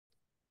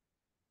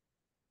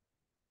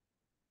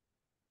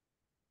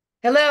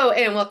Hello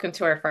and welcome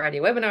to our Friday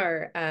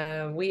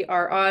webinar. We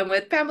are on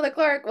with Pamela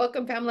Clark.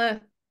 Welcome,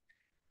 Pamela.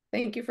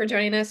 Thank you for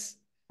joining us.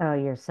 Oh,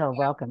 you're so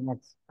welcome.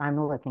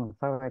 I'm looking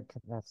forward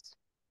to this.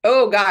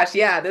 Oh gosh,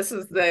 yeah, this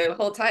is the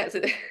whole time.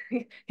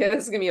 Yeah,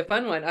 this is gonna be a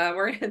fun one.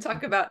 We're going to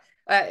talk about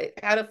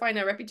how to find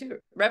a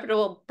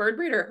reputable bird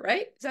breeder,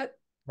 right? Is that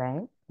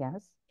Right?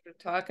 Yes. what we're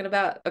talking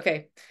about?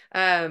 Okay.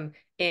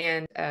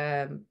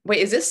 Wait,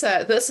 is this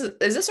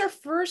our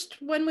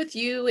first one with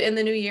you in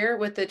the new year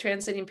with the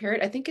Translating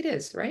Parrot? I think it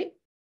is, right?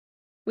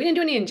 We didn't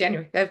do any in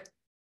January. This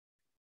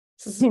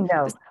is, You this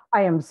know,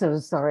 I am so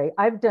sorry.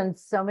 I've done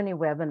so many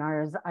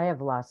webinars. I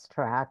have lost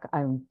track.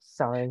 I'm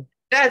sorry.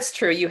 That's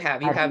true. You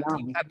have. You I've have you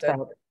known, have done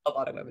but a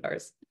lot of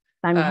webinars.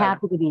 I'm Um,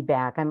 happy to be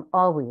back. I'm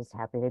always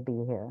happy to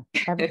be here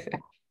every single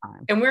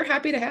time. and we're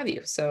happy to have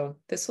you. So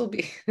this will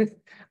be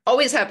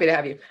always happy to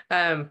have you.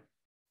 All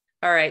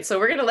right. So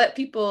we're gonna let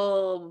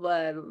people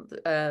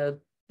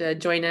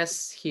join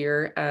us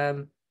here.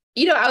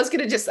 I was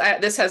gonna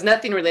this has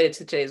nothing related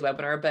to today's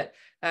webinar, but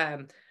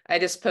I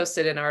just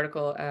posted an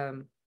article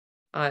on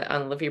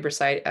the Lafeber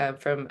site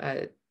from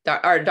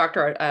our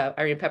Dr.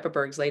 Irene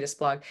Pepperberg's latest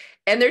blog,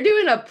 and they're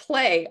doing a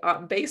play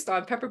based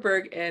on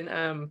Pepperberg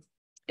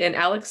and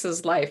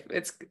Alex's life.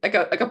 It's like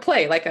a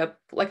play, like a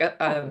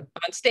Oh,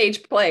 on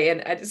stage play,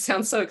 and it just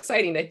sounds so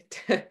exciting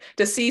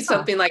to see huh.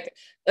 something like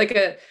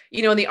a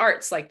in the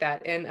arts like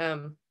that.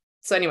 And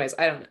so, anyways,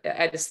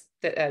 I was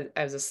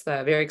just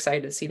very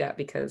excited to see that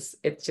because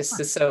it just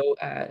Huh. is so.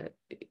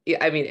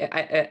 I mean,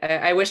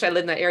 I wish I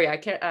lived in that area. I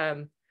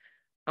can't.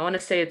 I want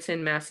to say it's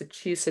in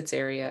Massachusetts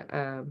area.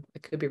 I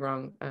could be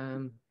wrong.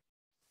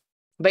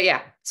 But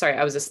yeah, sorry,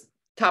 I was just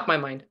top of my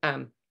mind.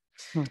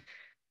 Hmm.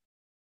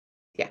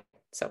 Yeah.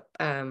 So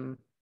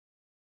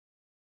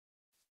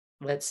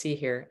let's see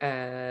here.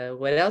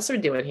 What else are we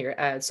doing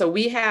here? So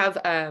we have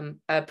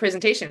a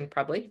presentation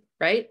probably,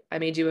 right? Are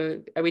we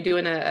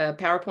doing a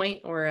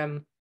PowerPoint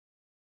or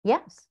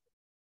Yes.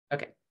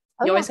 okay.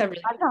 Oh, You yeah. always have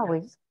really As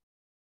always.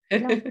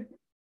 No. good.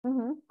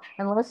 hmm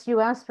Unless you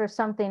ask for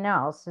something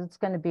else, it's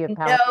going to be a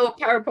PowerPoint No,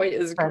 PowerPoint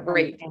is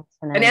great. presentation.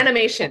 An And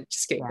animation.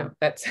 Just kidding. yeah. No,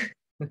 that's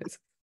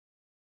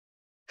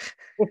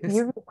If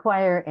you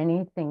require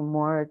anything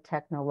more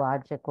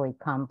technologically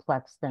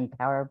complex than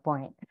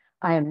PowerPoint,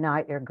 I am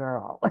not your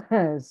girl.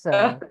 Uh,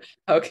 So,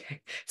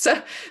 okay.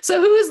 So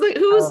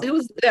oh,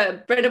 who's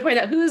Brenda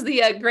pointed out who's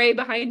the gray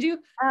behind you?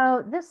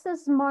 oh, this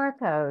is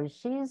Marco.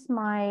 She's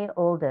my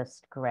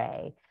oldest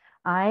gray.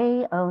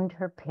 I owned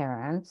her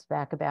parents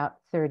back about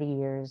 30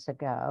 years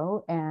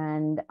ago,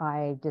 and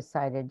I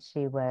decided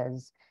she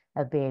was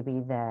a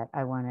baby that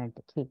I wanted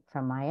to keep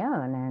from my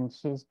own, and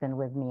she's been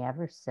with me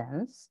ever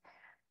since.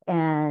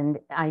 And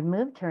I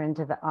moved her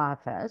into the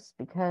office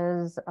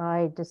because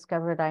I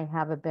discovered I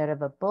have a bit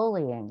of a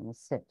bullying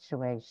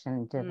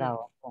situation Hmm.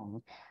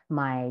 developing.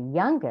 My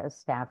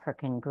youngest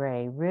African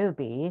gray,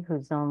 Ruby,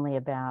 who's only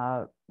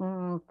about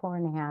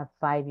 4.5,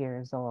 5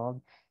 years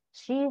old,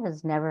 she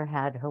has never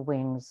had her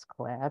wings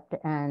clipped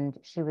and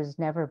she was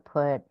never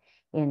put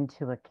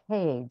into a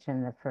cage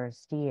in the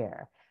first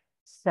year.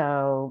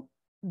 So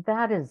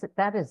that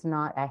is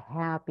not a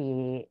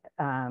happy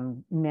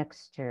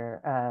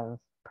mixture of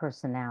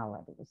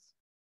personalities.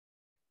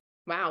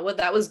 Wow. Well,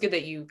 that was good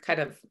that you kind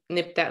of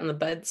nipped that in the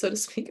bud, so to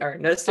speak, or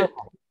noticed Oh, it.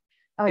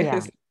 oh yeah.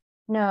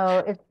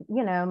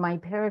 No, my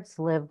parents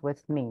live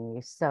with me,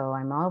 so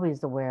I'm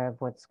always aware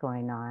of what's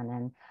going on.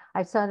 And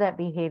I saw that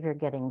behavior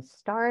getting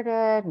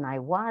started and I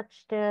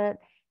watched it.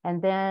 And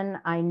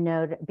then I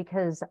noted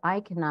because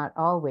I cannot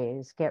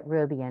always get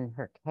Ruby in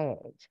her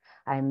cage.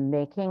 I'm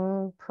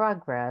making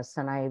progress,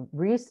 and I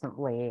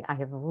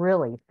have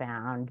really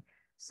found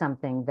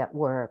something that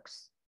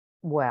works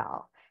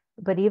well.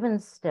 But even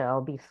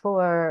still,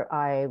 before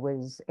I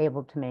was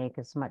able to make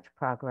as much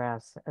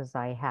progress as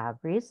I have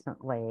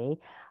recently,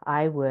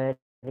 I would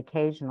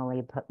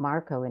occasionally put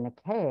Marco in a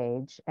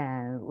cage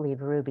and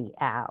leave Ruby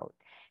out.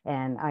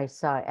 And I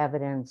saw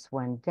evidence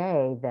one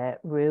day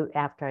that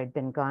after I'd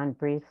been gone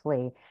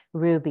briefly,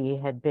 Ruby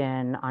had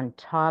been on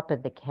top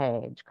of the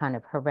cage, kind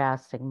of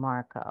harassing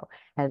Marco.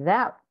 And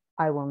that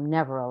I will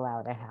never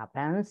allow to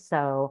happen.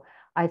 So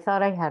I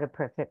thought I had a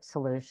perfect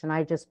solution.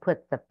 I just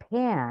put the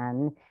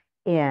pan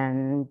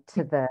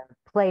into the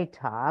play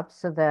top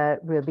so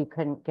that Ruby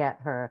couldn't get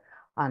her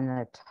on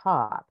the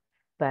top.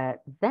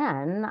 But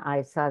then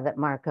I saw that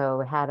Marco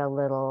had a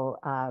little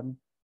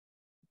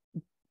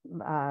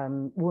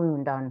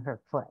wound on her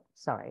foot,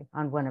 sorry,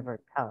 on one of her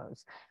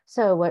toes.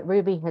 So what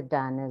Ruby had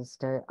done is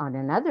on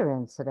another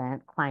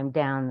incident, climb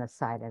down the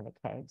side of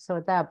the cage. So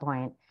at that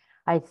point,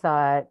 I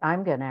thought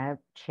I'm going to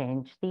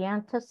change the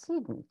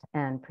antecedent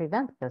and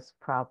prevent this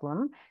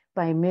problem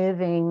by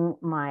moving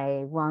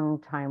my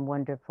longtime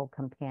wonderful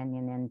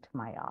companion into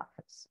my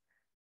office.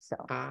 So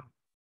Ah,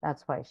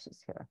 that's why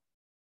she's here.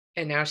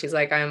 and now she's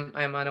like, I'm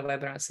on a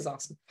webinar. This is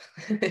awesome.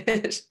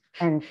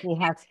 And she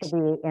has to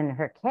be in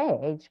her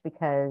cage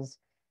because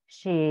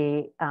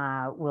she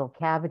will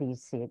cavity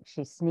seek.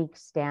 She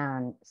sneaks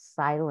down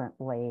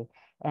silently,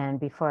 and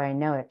before I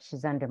know it,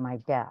 she's under my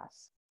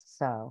desk.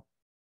 So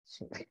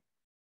she,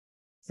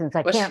 Since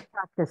I Well, can't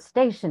practice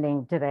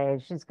stationing today,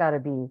 she's got to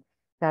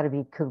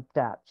be cooped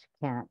up. She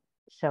can't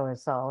show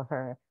us all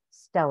her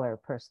stellar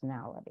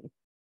personality.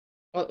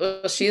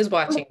 she is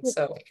watching, Somebody,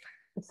 so.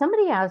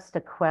 somebody asked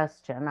a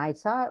question. I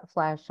saw it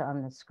flash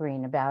on the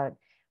screen about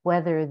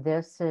whether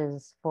this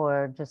is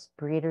for just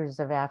breeders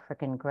of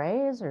African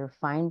greys or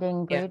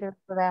finding Yeah. breeders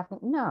of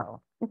African.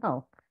 No,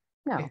 no,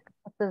 Okay. no.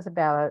 This is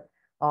about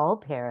all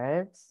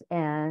parrots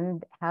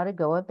and how to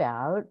go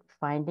about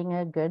finding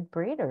a good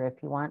breeder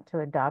if you want to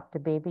adopt a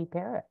baby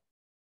parrot.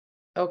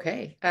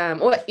 Okay.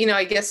 Well,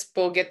 I guess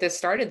we'll get this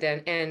started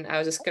then. And I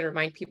was just going to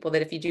remind people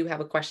that if you do have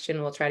a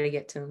question, we'll try to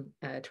get to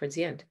them towards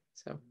the end.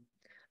 So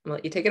I'll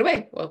let you take it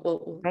away.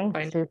 We'll Great,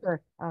 find.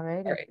 super. All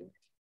righty. All right.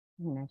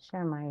 I'm going to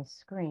share my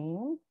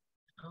screen.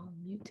 I'll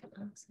mute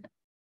us.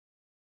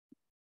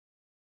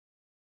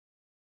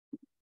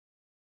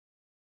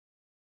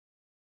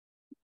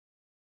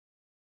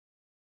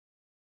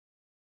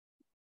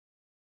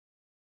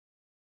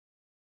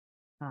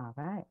 All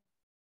right.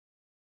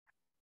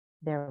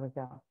 There we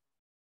go.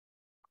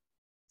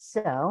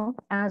 So,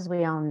 as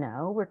we all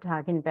know, we're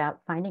talking about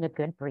finding a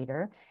good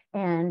breeder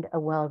and a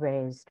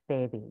well-raised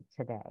baby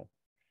today.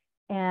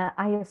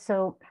 And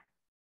so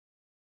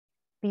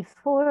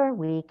before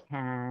we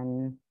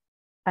can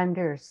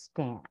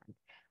understand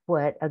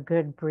what a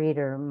good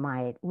breeder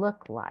might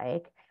look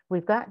like,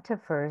 we've got to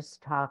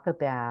first talk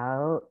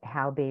about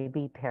how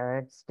baby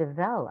parrots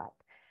develop.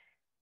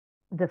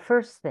 The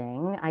first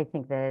thing I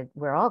think that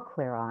we're all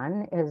clear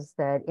on is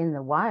that in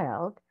the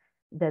wild,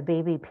 the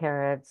baby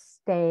parrots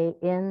stay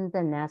in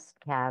the nest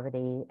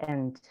cavity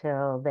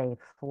until they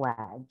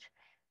fledge.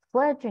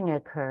 Fledging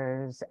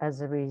occurs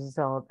as a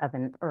result of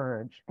an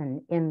urge,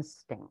 an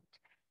instinct.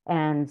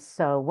 And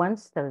so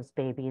once those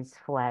babies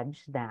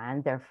fledge,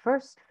 then their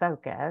first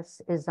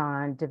focus is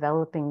on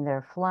developing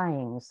their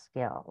flying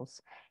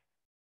skills.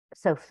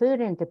 So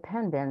food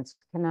independence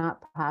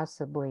cannot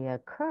possibly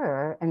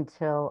occur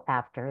until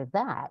after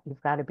that.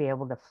 You've got to be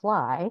able to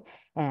fly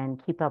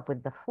and keep up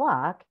with the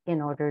flock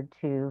in order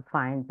to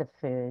find the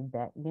food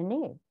that you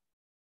need.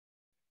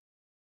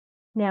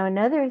 Now,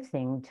 another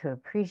thing to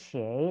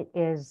appreciate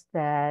is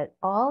that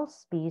all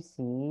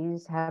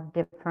species have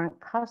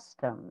different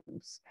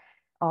customs.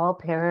 All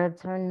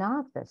parrots are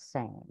not the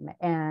same,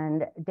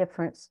 and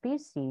different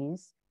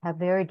species have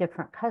very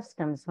different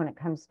customs when it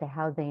comes to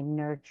how they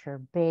nurture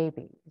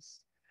babies.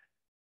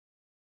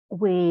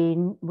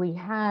 We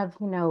have,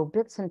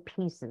 bits and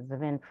pieces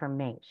of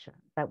information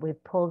that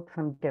we've pulled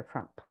from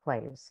different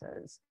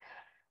places.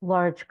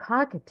 Large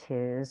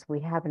cockatoos, we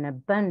have an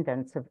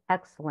abundance of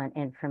excellent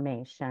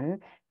information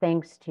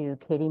thanks to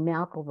Katie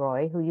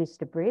McElroy, who used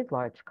to breed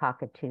large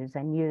cockatoos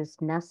and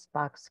used nest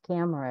box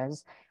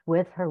cameras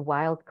with her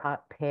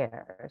wild-caught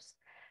pairs.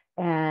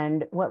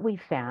 And what we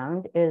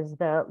found is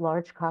that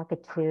large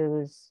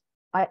cockatoos,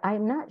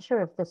 I'm not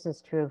sure if this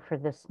is true for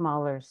the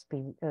smaller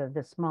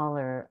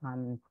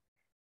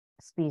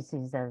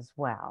species as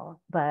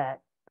well,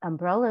 but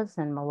umbrellas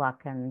and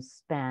Moluccans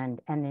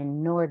spend an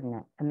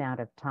inordinate amount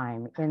of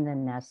time in the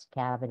nest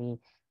cavity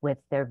with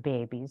their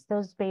babies.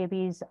 Those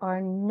babies are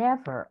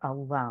never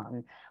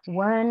alone.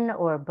 One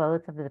or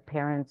both of the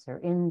parents are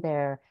in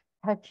there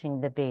touching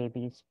the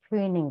babies,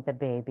 preening the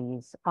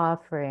babies,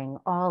 offering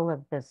all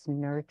of this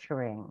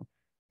nurturing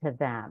to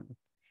them.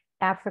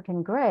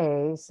 African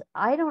greys,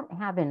 I don't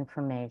have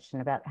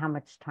information about how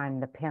much time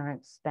the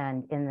parents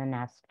spend in the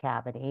nest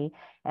cavity,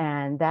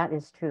 and that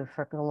is true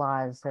for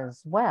galahs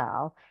as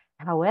well.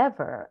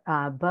 However,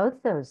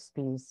 both those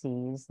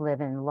species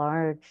live in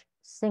large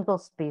single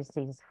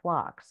species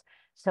flocks.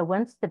 So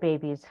once the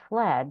babies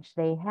fledge,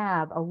 they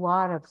have a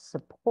lot of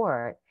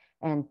support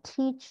and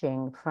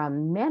teaching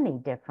from many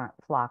different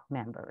flock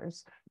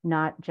members,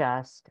 not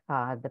just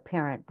the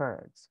parent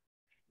birds.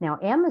 Now,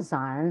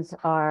 Amazons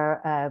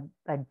are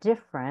a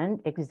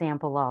different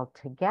example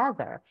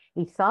altogether.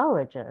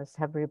 Ethologists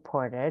have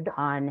reported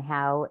on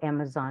how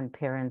Amazon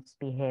parents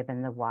behave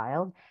in the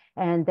wild,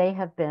 and they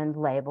have been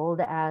labeled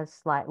as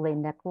slightly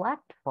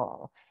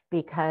neglectful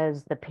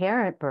because the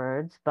parent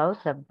birds,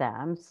 both of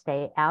them,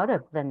 stay out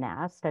of the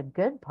nest a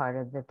good part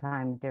of the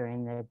time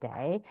during the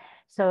day.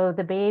 So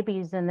the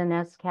babies in the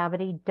nest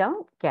cavity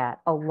don't get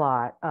a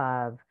lot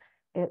of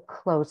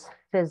close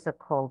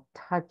physical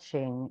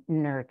touching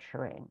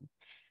nurturing.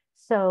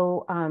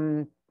 So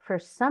for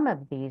some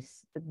of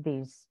these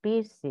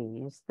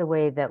species, the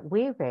way that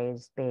we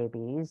raise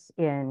babies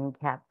in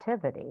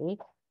captivity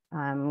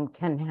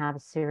can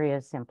have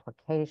serious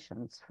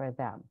implications for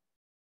them.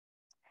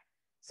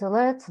 So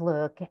let's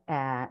look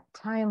at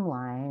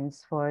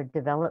timelines for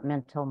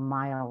developmental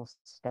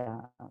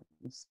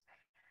milestones.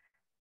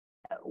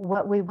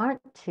 What we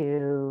want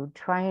to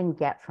try and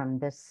get from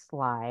this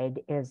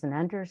slide is an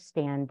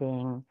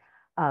understanding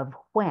of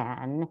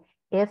when,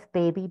 if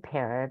baby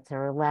parrots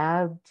are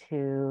allowed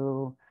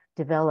to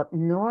develop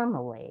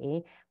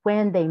normally,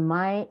 when they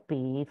might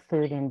be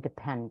food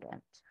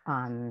independent.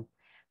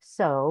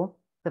 So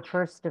the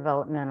first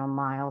developmental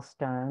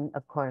milestone,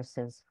 of course,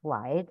 is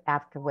flight,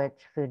 after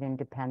which food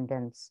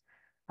independence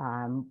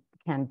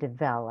can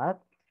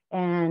develop.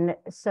 And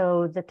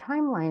so the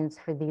timelines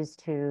for these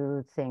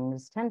two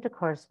things tend to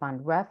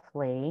correspond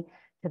roughly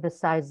to the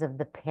size of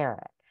the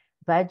parrot.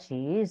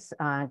 Budgies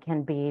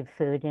can be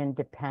food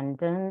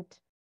independent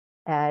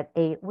at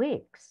 8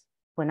 weeks.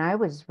 When I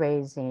was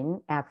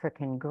raising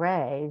African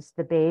grays,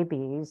 the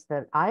babies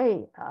that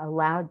I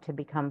allowed to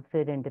become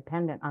food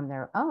independent on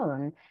their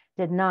own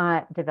did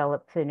not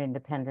develop food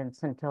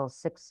independence until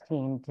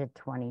 16 to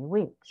 20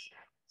 weeks.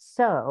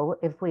 So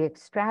if we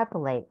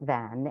extrapolate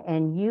then,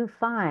 and you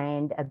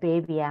find a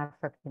baby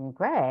African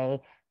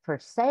gray for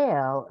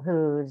sale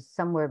who's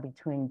somewhere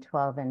between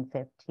 12 and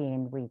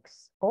 15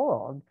 weeks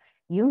old,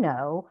 you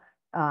know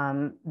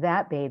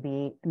that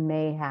baby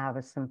may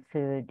have some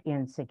food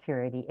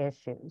insecurity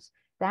issues.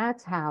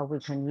 That's how we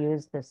can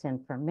use this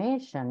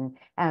information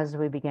as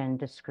we begin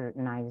to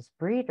scrutinize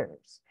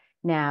breeders.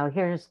 Now,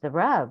 here's the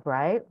rub,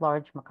 right?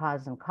 Large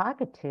macaws and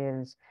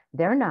cockatoos,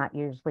 they're not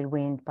usually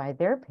weaned by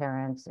their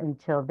parents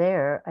until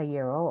they're a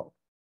year old.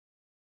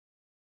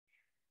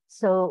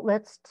 So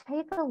let's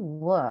take a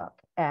look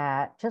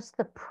at just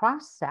the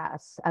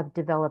process of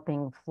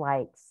developing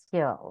flight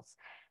skills.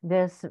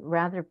 This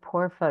rather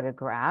poor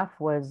photograph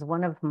was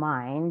one of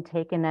mine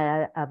taken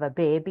of a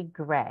baby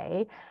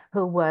gray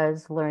who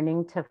was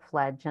learning to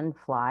fledge and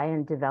fly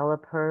and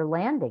develop her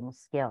landing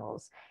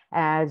skills.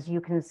 As you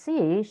can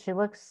see, she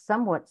looks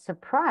somewhat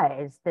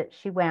surprised that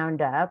she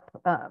wound up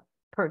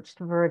perched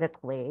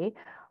vertically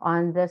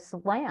on this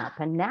lamp.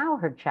 And now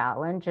her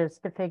challenge is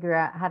to figure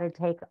out how to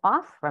take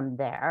off from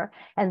there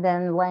and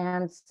then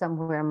land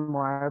somewhere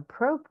more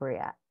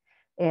appropriate.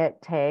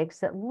 It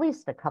takes at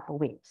least a couple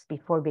weeks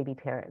before baby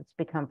parrots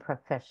become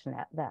proficient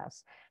at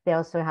this. They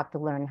also have to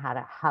learn how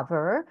to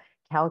hover,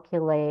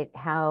 calculate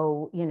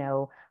how,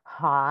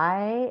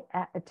 high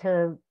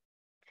to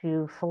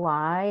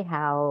fly,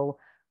 how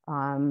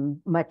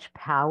much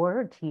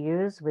power to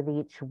use with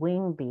each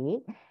wing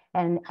beat.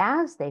 And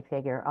as they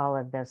figure all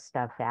of this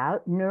stuff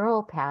out,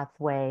 neural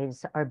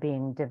pathways are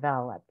being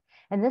developed.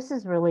 And this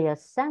is really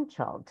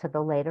essential to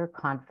the later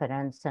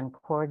confidence and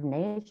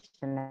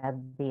coordination of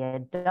the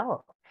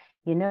adult.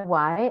 You know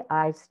why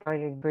I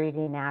started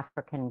breeding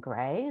African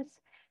grays?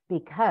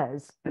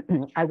 Because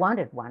I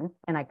wanted one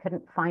and I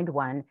couldn't find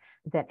one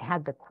that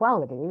had the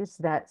qualities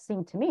that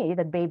seemed to me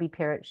that baby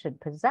parrot should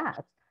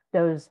possess.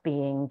 Those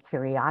being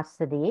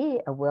curiosity,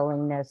 a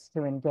willingness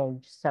to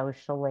engage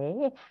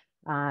socially.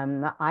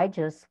 I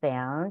just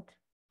found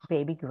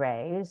baby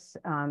grays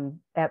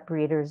at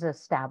breeders'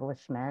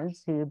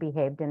 establishments who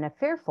behaved in a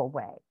fearful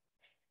way.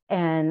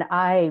 And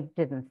I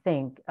didn't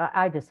think,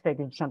 I just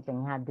figured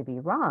something had to be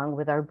wrong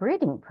with our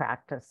breeding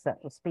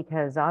practices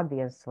because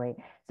obviously,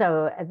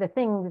 so the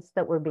things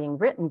that were being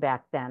written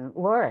back then,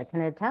 Laura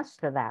can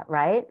attest to that,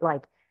 right?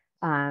 Like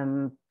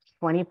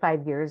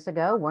 25 years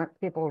ago,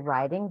 weren't people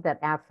writing that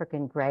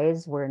African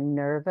grays were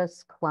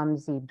nervous,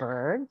 clumsy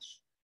birds?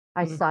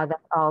 I saw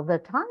that all the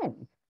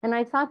time. And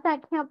I thought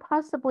that can't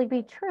possibly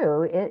be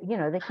true.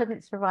 They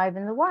couldn't survive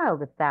in the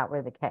wild if that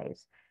were the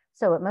case.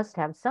 So it must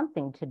have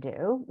something to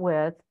do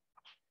with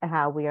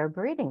how we are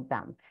breeding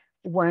them.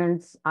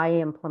 Once I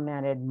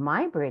implemented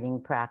my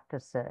breeding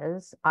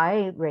practices,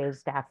 I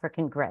raised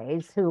African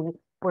grays who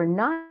were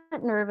not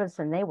nervous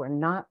and they were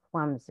not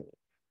clumsy.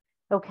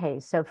 Okay,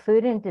 so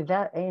food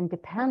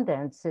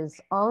independence is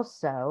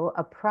also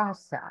a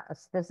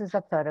process. This is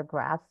a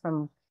photograph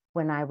from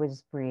when I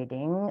was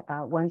breeding.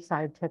 Once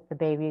I took the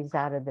babies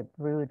out of the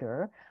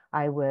brooder,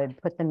 I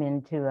would put them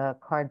into a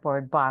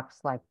cardboard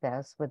box like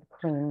this with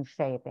clean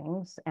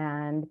shavings.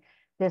 And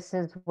this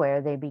is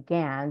where they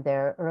began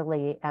their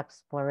early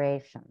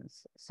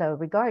explorations. So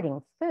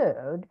regarding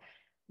food,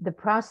 the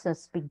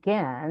process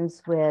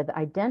begins with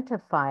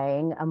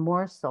identifying a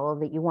morsel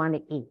that you want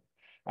to eat.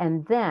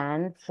 And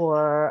then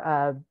for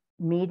a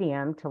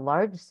medium to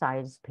large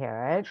size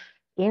parrot,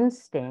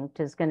 instinct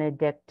is going to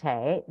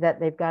dictate that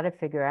they've got to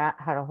figure out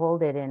how to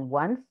hold it in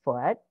one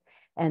foot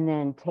and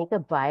then take a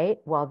bite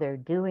while they're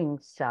doing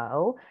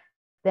so.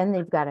 Then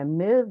they've got to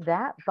move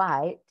that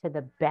bite to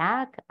the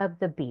back of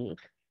the beak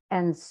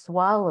and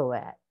swallow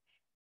it.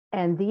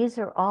 And these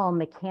are all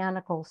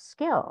mechanical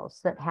skills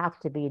that have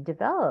to be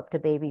developed. A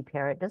baby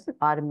parrot doesn't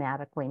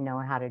automatically know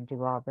how to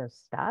do all this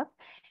stuff.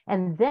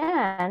 And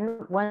then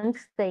once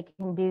they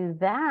can do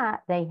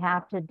that, they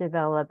have to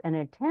develop an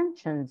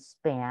attention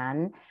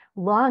span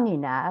long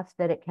enough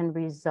that it can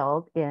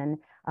result in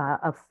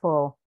a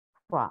full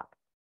crop.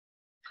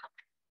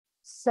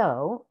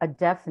 So a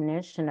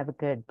definition of a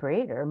good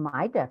breeder,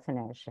 my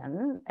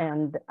definition,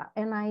 and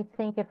I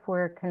think if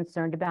we're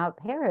concerned about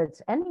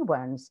parrots,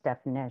 anyone's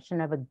definition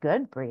of a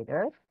good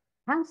breeder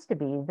has to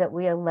be that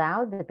we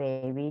allow the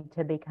baby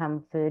to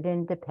become food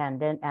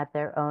independent at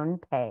their own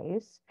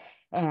pace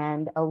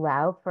and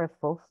allow for a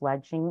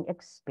full-fledging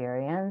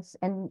experience.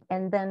 And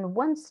then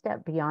one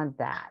step beyond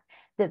that,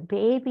 that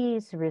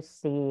babies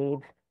receive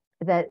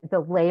that the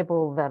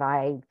label that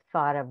I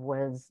thought of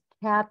was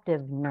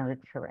captive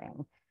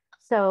nurturing.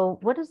 So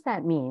what does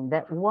that mean?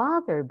 That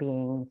while they're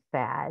being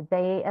fed,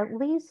 they at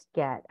least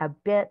get a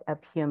bit of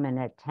human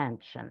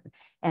attention.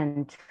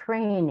 and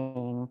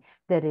training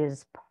that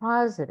is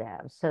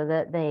positive so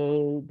that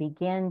they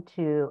begin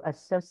to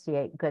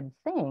associate good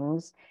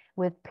things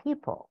with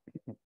people.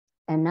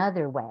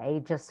 Another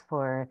way, just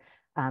for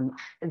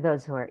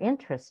those who are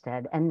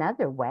interested,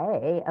 another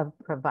way of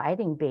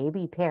providing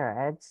baby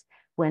parrots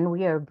when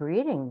we are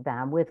breeding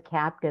them with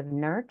captive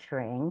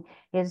nurturing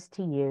is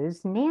to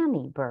use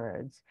nanny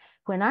birds.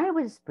 When I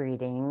was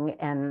breeding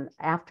and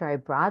after I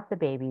brought the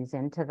babies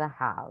into the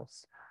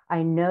house,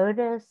 I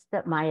noticed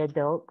that my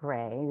adult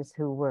grays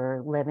who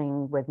were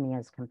living with me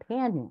as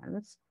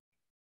companions,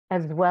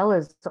 as well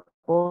as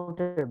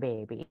older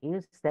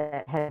babies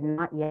that had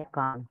not yet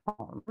gone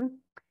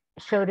home,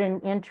 showed an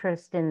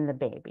interest in the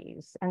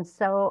babies. And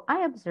so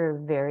I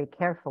observed very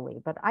carefully,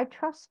 but I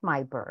trust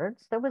my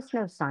birds. There was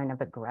no sign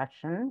of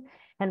aggression.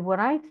 And what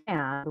I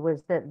found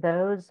was that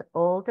those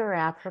older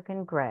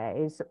African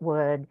grays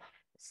would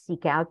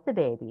seek out the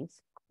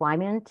babies,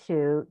 climb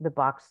into the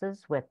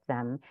boxes with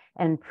them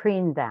and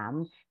preen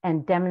them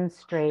and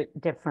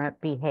demonstrate different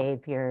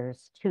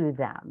behaviors to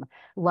them,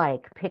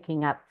 like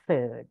picking up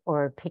food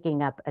or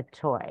picking up a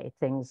toy,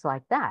 things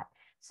like that.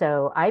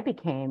 So I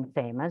became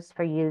famous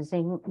for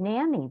using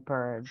nanny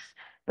birds.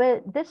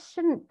 But this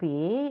shouldn't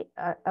be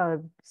a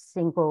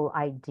single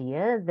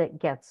idea that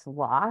gets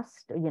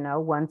lost,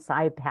 once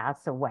I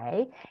pass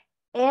away.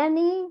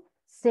 Any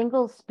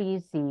single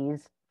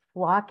species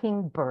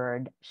flocking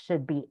bird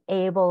should be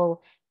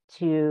able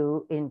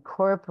to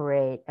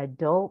incorporate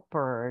adult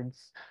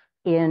birds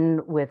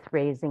in with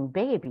raising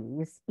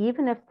babies,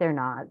 even if they're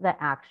not the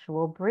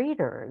actual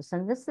breeders.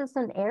 And this is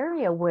an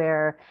area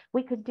where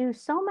we could do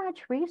so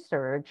much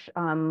research,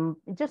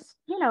 just,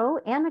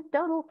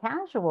 anecdotal,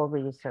 casual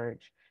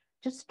research.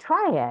 Just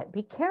try it,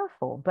 be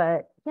careful,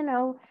 but,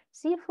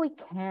 see if we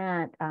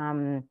can't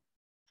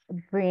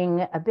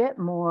bring a bit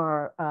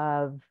more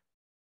of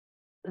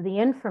the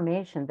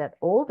information that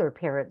older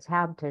parrots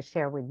have to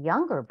share with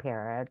younger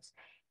parrots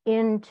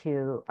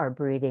into our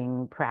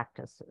breeding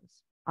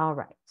practices. All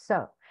right,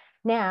 so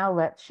now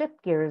let's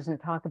shift gears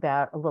and talk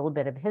about a little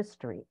bit of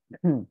history.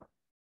 In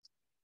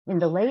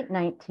the late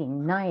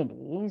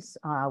 1990s,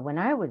 when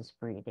I was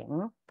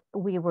breeding,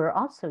 we were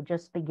also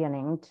just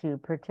beginning to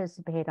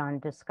participate on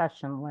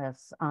discussion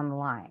lists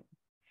online.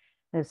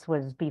 This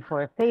was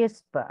before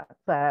Facebook,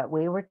 but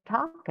we were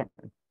talking.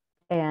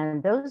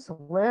 And those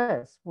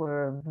lists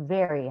were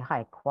very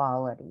high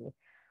quality.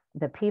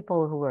 The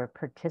people who were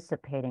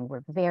participating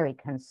were very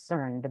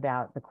concerned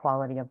about the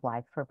quality of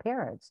life for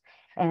parrots.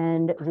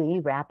 And we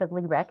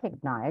rapidly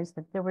recognized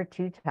that there were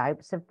two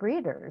types of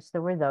breeders.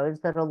 There were those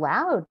that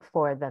allowed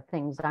for the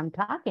things I'm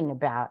talking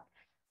about,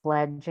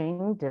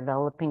 fledging,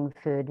 developing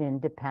food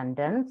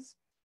independence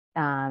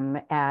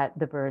at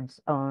the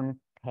bird's own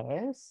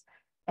pace.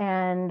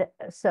 And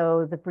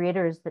so the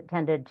breeders that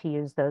tended to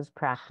use those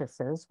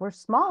practices were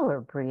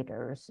smaller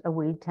breeders.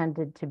 We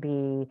tended to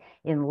be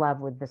in love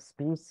with the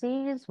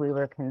species. We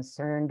were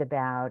concerned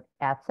about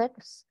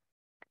ethics.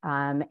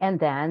 And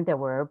then there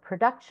were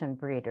production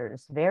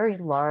breeders, very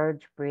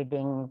large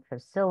breeding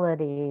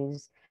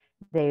facilities.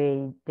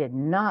 They did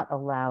not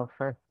allow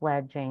for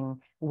fledging.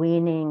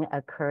 Weaning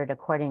occurred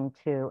according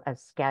to a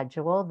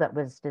schedule that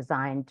was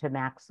designed to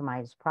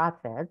maximize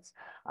profits.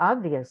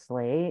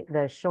 Obviously,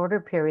 the shorter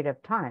period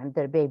of time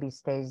that a baby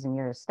stays in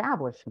your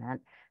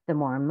establishment, the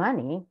more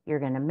money you're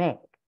going to make.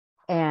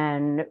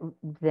 And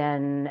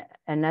then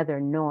another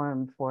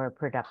norm for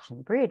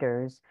production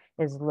breeders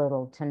is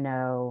little to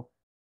no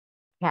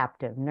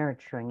captive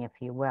nurturing, if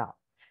you will.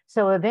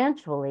 So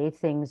eventually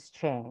things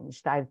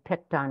changed. I've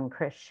picked on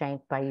Chris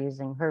Schenk by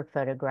using her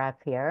photograph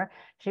here.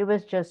 She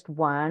was just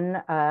one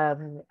of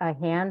a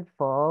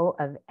handful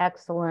of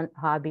excellent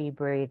hobby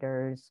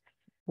breeders.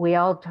 We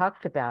all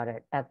talked about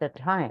it at the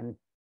time.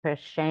 Chris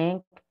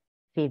Schenk,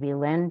 Phoebe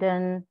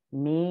Linden,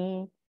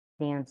 me,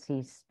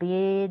 Nancy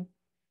Speed.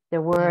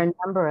 There were a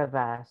number of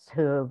us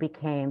who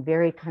became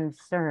very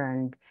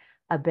concerned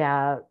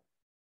about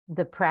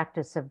the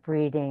practice of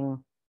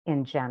breeding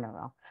in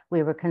general.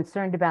 We were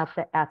concerned about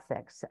the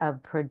ethics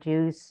of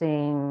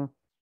producing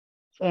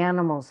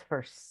animals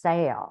for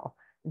sale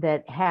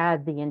that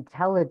had the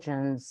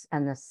intelligence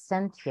and the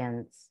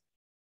sentience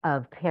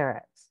of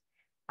parrots.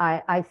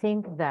 I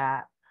think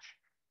that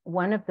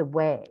one of the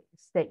ways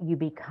that you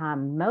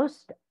become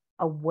most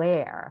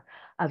aware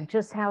of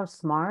just how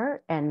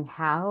smart and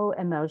how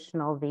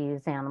emotional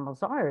these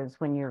animals are is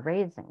when you're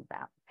raising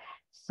them.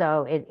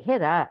 So it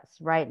hit us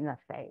right in the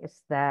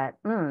face that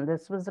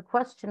this was a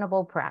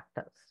questionable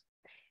practice.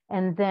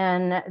 And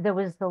then there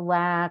was the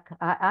lack,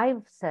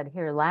 I've said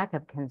here, lack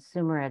of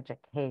consumer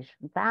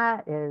education.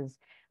 That is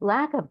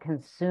lack of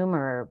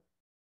consumer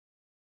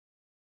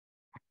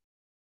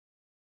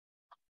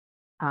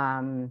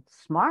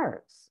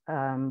smarts,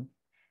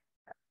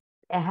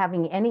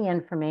 having any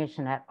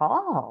information at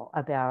all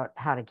about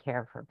how to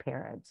care for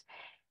parrots.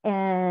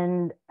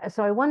 And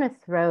so I want to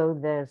throw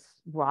this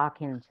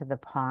rock into the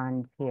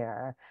pond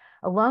here.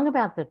 Along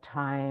about the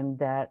time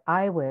that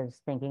I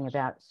was thinking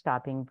about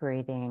stopping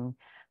breeding,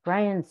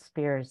 Brian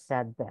Spears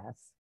said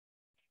this.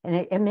 And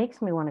it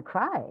makes me want to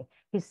cry.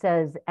 He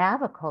says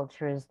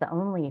aviculture is the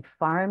only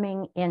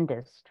farming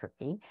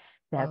industry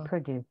that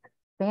produces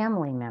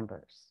family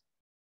members.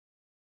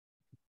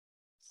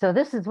 So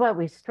this is what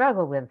we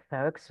struggle with,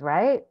 folks,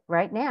 right?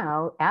 Right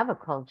now,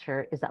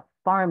 aviculture is a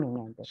farming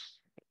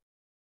industry,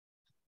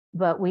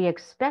 but we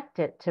expect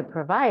it to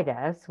provide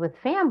us with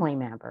family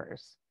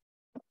members.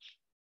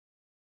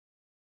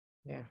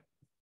 Yeah.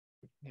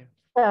 Yeah.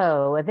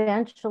 So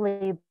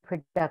eventually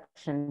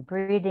production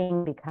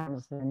breeding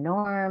becomes the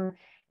norm,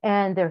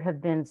 and there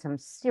have been some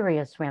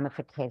serious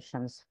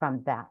ramifications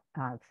from that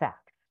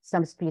fact.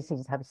 Some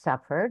species have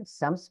suffered,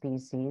 some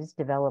species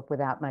develop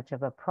without much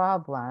of a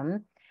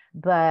problem,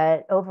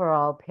 but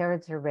overall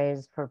parrots are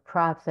raised for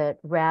profit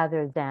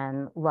rather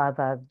than love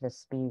of the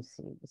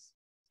species.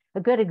 A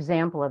good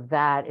example of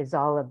that is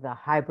all of the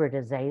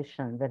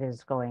hybridization that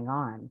is going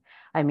on.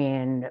 I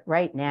mean,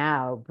 right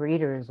now,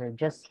 breeders are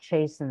just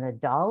chasing the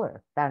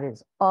dollar. That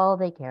is all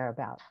they care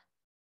about,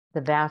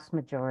 the vast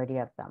majority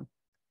of them.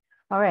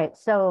 All right,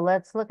 so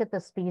let's look at the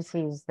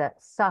species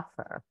that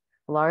suffer.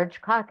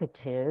 Large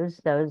cockatoos,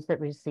 those that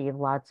receive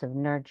lots of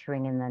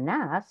nurturing in the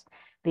nest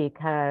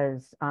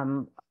because,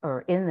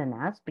 or in the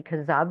nest,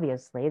 because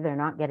obviously they're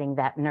not getting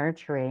that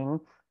nurturing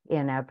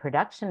in a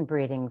production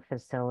breeding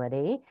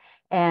facility.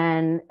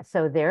 And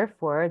so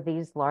therefore,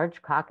 these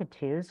large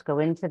cockatoos go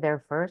into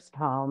their first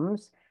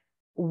homes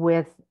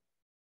with,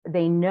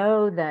 they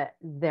know that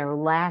they're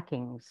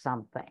lacking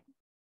something,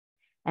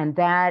 and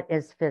that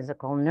is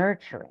physical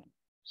nurturing.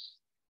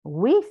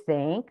 We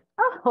think,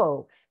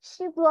 oh,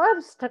 she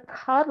loves to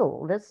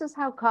cuddle. This is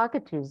how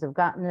cockatoos have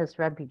gotten this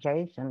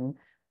reputation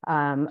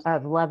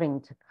of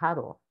loving to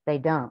cuddle. They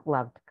don't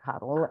love to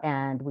cuddle,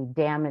 and we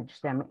damage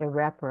them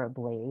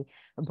irreparably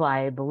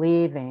by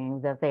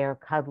believing that they are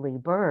cuddly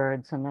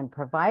birds and then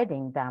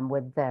providing them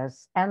with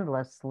this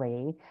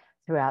endlessly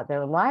throughout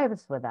their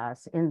lives with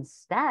us.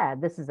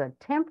 Instead, this is a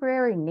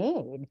temporary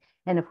need.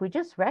 And if we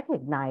just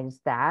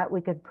recognize that,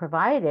 we could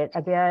provide it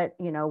a bit,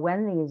 you know,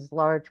 when these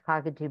large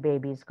cockatoo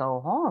babies go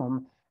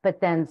home, but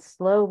then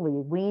slowly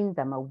wean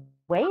them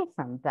away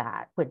from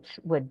that, which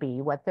would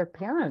be what their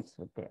parents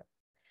would do.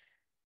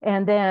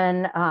 And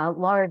then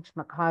large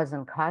macaws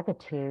and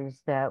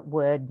cockatoos that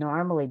would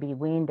normally be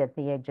weaned at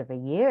the age of a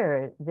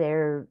year,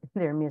 they're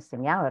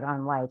missing out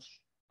on like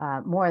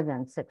more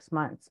than 6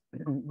 months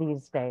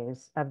these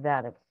days of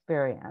that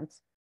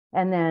experience.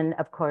 And then,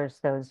 of course,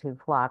 those who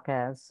flock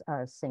as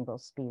a single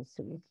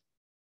species.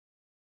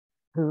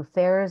 Who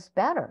fares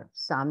better?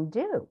 Some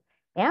do.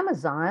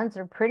 Amazons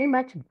are pretty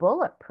much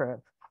bulletproof.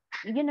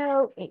 You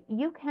know,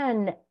 you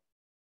can,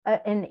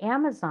 an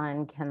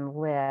Amazon can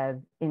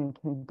live in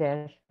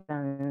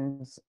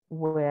conditions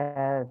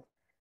with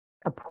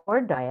a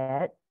poor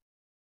diet,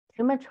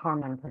 too much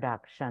hormone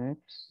production,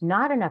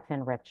 not enough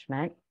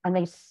enrichment, and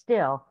they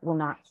still will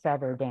not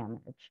suffer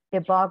damage.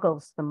 It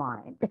boggles the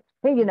mind.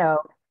 You know,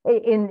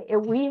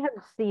 we have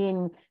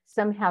seen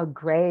somehow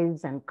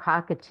grays and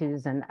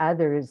cockatoos and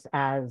others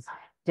as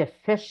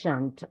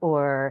deficient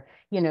or,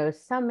 you know,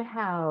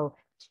 somehow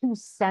too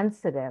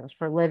sensitive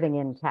for living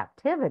in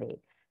captivity.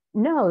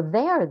 No,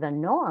 they are the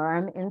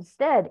norm.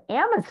 Instead,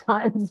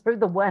 Amazons are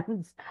the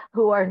ones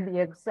who are the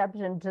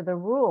exception to the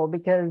rule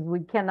because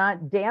we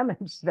cannot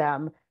damage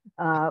them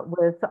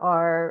with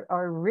our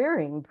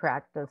rearing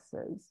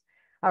practices.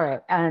 All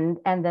right, and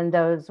then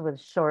those with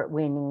short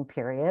weaning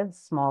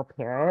periods, small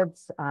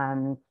parrots,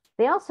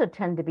 they also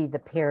tend to be the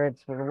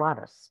parrots with a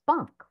lot of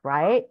spunk,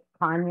 right?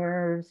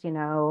 Conures, you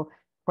know,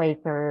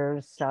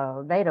 Quakers,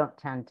 so they don't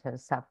tend to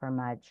suffer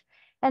much.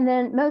 And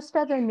then most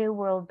other New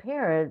World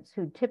parrots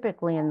who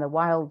typically in the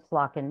wild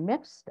flock and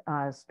mixed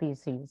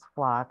species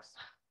flocks,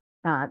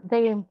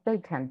 they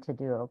tend to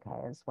do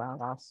okay as well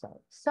also.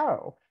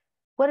 So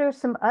what are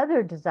some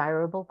other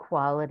desirable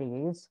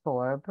qualities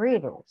for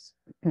breeders?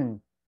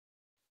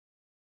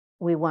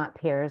 We want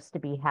pairs to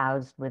be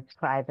housed with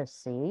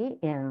privacy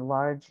in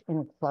large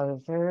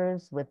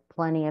enclosures with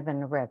plenty of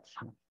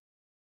enrichment.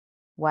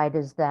 Why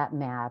does that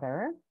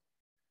matter?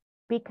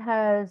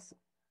 Because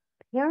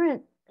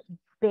parent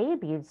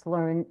babies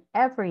learn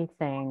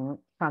everything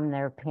from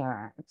their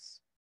parents.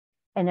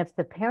 And if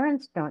the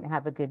parents don't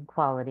have a good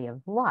quality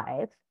of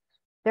life,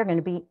 they're going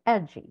to be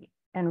edgy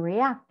and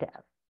reactive.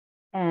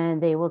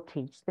 And they will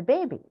teach the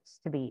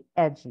babies to be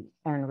edgy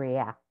and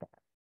reactive.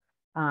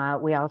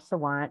 We also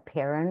want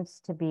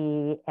parents to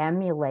be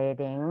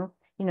emulating,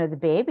 you know, the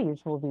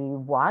babies will be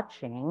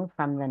watching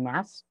from the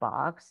nest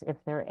box if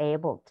they're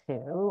able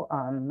to,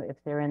 if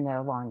they're in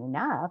there long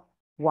enough,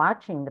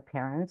 watching the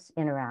parents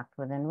interact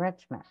with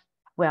enrichment.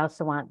 We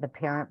also want the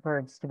parent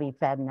birds to be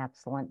fed an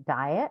excellent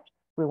diet.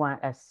 We want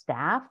a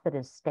staff that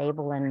is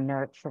stable and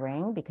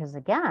nurturing because,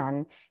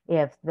 again,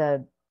 if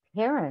the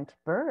parent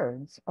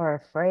birds are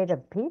afraid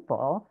of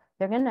people,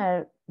 they're going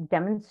to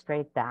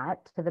demonstrate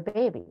that to the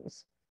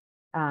babies.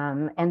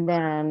 And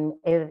then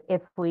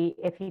if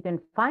you can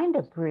find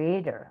a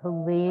breeder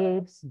who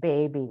leaves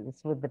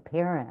babies with the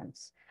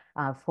parents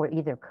for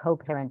either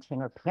co-parenting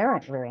or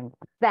parent rearing,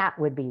 that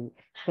would be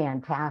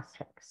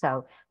fantastic.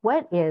 So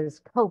what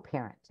is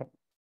co-parenting?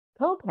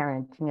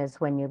 Co-parenting is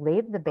when you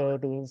leave the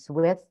babies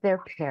with their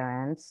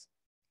parents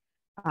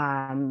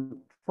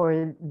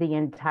for the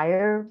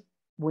entire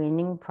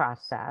weaning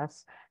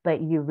process,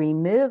 but you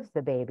remove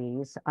the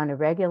babies on a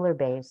regular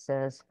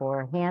basis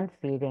for hand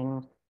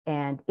feeding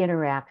and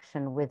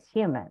interaction with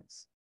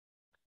humans.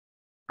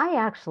 I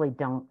actually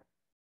don't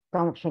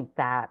think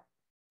that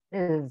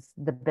is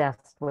the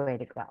best way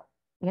to go.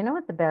 You know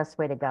what the best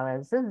way to go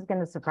is? This is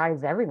going to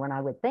surprise everyone,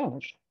 I would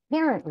think.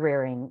 Parent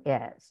rearing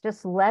is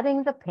just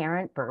letting the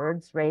parent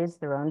birds raise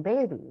their own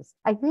babies.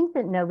 I think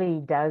that nobody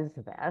does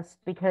this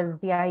because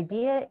the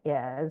idea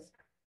is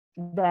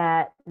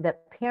that the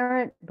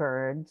parent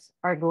birds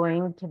are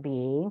going to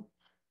be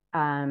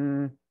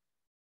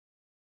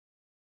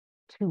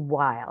too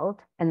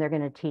wild, and they're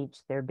going to teach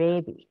their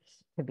babies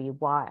to be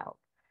wild.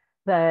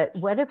 But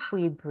what if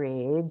we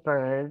breed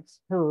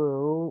birds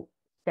who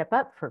step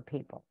up for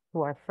people,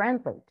 who are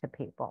friendly to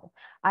people?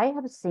 I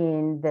have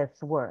seen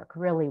this work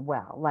really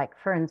well. Like,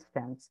 for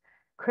instance,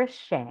 Chris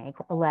Shank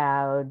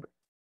allowed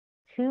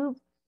 2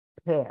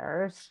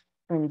 pairs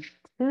in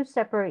 2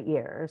 separate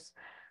years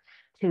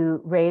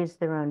to raise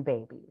their own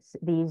babies.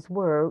 These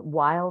were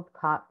wild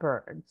caught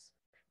birds.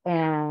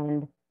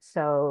 And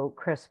so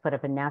Chris put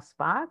up a nest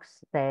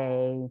box.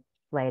 They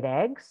laid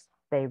eggs.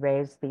 They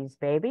raised these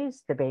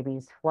babies. The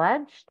babies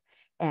fledged,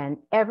 and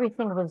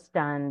everything was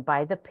done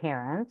by the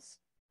parents.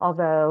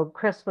 Although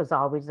Chris was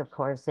always, of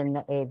course, in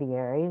the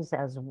aviaries,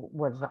 as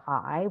was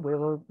I. We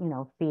were,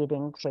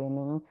 feeding,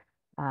 cleaning,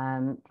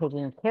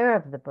 taking care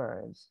of the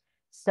birds.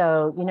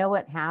 So you know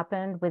what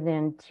happened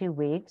within 2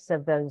 weeks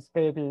of those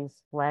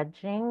babies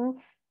fledging?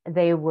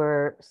 They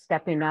were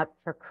stepping up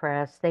for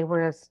Chris. They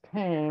were as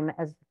tame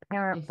as the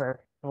parent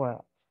birds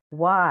were.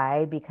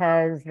 Why?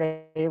 Because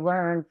they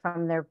learned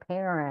from their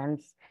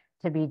parents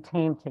to be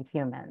tame to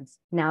humans.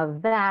 Now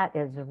that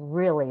is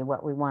really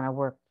what we want to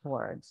work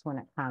towards when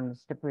it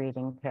comes to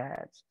breeding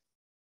parrots.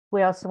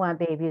 We also want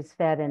babies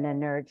fed in a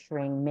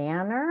nurturing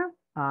manner.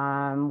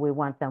 We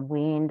want them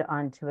weaned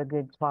onto a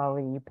good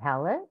quality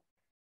pellet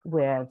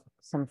with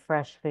some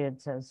fresh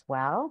foods as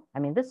well. I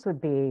mean, this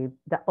would be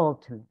the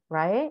ultimate,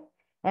 right?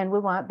 And we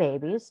want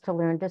babies to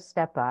learn to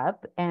step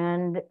up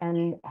and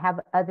have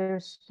other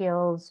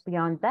skills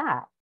beyond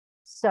that.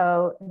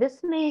 So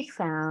this may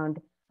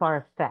sound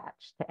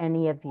far-fetched to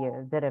any of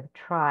you that have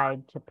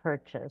tried to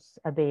purchase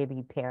a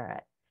baby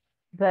parrot,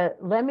 but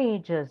let me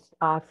just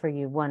offer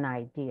you one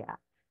idea.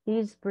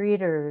 These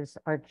breeders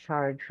are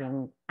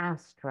charging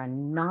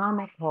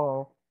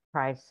astronomical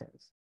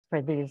prices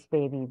for these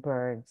baby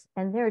birds,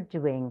 and they're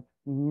doing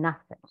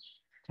nothing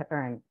to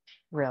earn,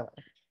 really.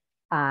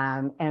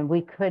 And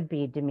we could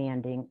be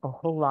demanding a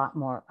whole lot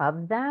more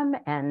of them.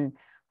 And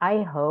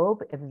I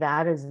hope if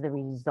that is the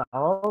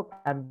result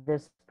of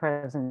this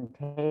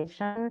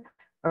presentation,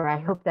 or I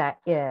hope that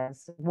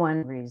is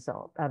one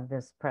result of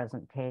this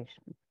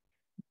presentation.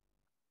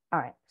 All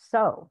right,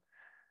 so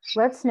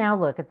let's now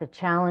look at the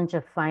challenge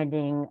of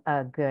finding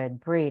a good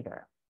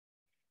breeder.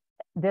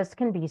 This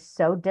can be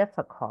so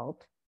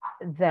difficult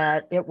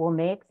that it will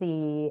make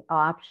the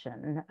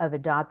option of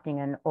adopting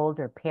an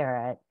older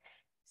parrot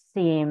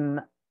seem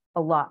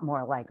a lot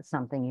more like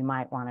something you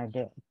might want to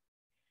do.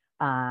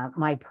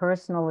 My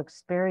personal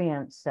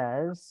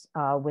experiences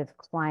with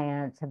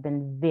clients have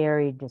been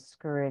very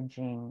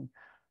discouraging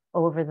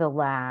over the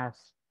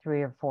last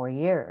 3 or 4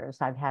 years.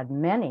 I've had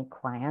many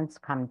clients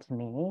come to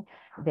me.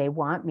 They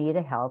want me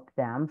to help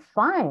them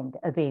find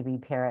a baby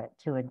parrot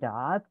to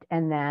adopt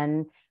and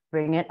then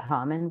bring it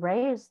home and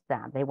raise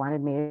them. They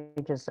wanted me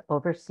to just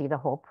oversee the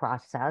whole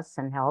process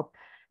and help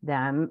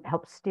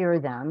steer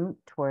them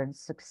towards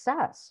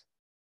success.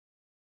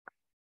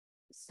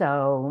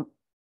 So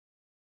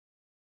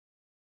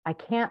I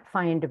can't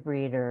find a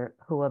breeder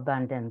who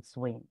abundance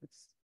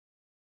weans.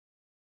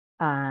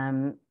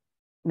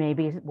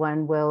 Maybe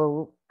one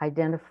will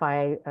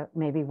identify,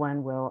 maybe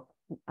one will,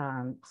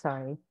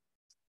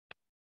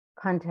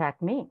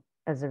 contact me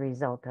as a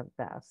result of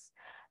this.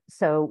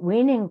 So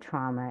weaning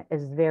trauma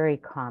is very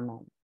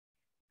common.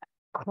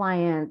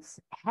 Clients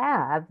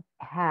have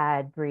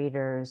had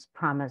breeders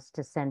promise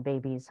to send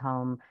babies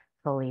home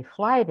fully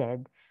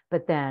flighted,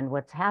 but then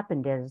what's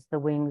happened is the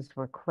wings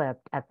were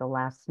clipped at the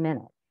last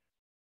minute,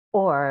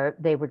 or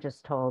they were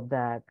just told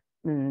that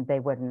they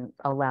wouldn't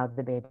allow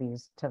the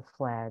babies to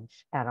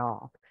fledge at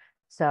all.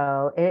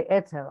 So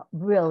it's a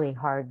really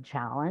hard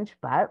challenge,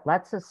 but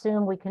let's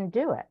assume we can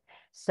do it.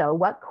 So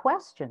what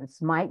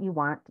questions might you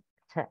want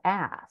to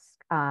ask?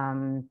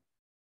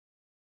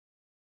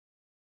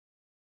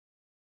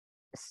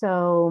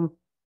 So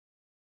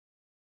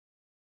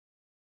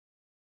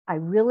I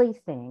really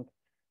think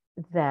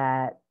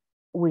that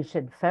we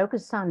should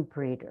focus on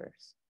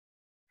breeders.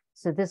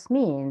 So this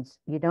means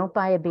you don't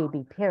buy a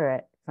baby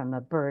parrot from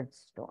a bird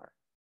store.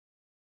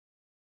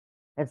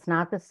 It's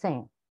not the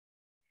same.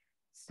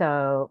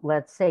 So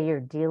let's say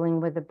you're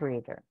dealing with a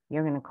breeder.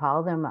 You're going to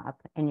call them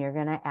up and you're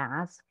going to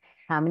ask,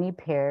 how many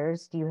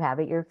pairs do you have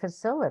at your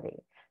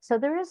facility? So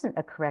there isn't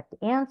a correct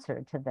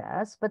answer to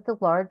this, but the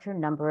larger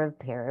number of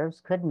pairs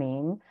could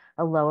mean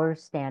a lower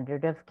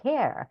standard of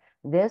care.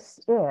 This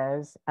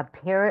is a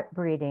parrot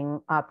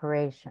breeding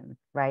operation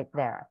right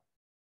there.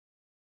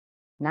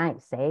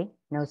 Nice, eh?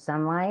 No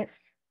sunlight,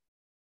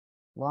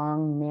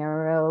 long,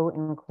 narrow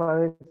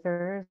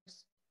enclosures.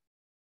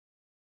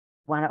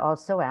 Want to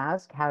also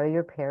ask, how are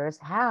your pairs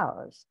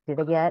housed? Do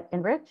they get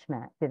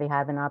enrichment? Do they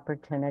have an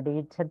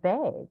opportunity to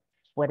bathe?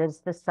 What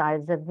is the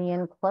size of the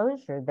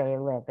enclosure they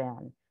live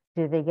in?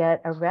 Do they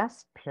get a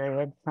rest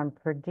period from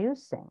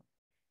producing?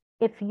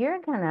 If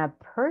you're going to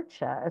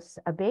purchase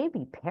a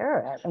baby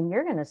parrot and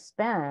you're going to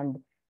spend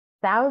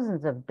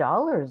thousands of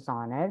dollars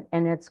on it,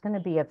 and it's going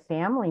to be a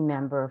family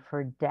member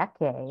for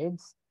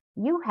decades,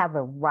 you have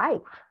a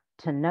right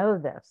to know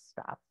this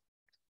stuff.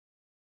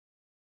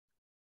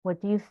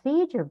 What do you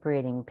feed your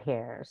breeding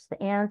pairs?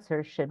 The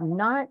answer should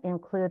not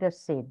include a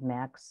seed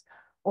mix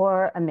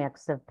or a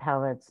mix of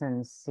pellets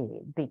and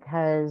seed,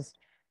 because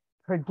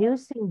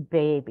producing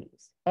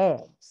babies,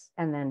 eggs,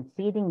 and then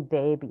feeding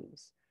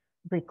babies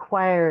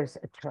requires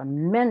a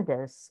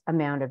tremendous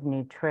amount of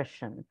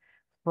nutrition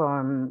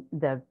from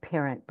the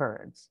parent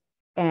birds.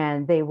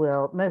 And they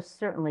will most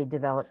certainly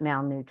develop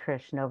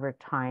malnutrition over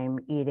time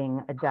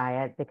eating a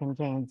diet that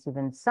contains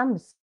even some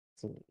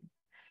seed.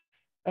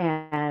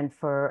 And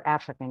for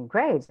African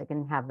greys, it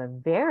can have a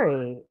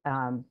very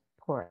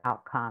poor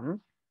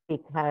outcome,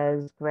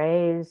 because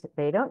grays,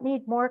 they don't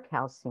need more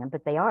calcium,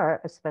 but they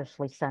are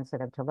especially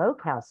sensitive to low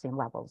calcium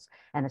levels.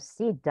 And a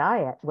seed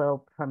diet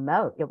will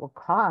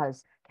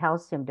cause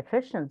calcium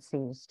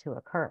deficiencies to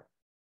occur.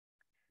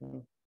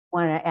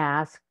 Want to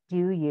ask,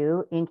 do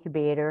you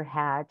incubator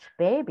hatch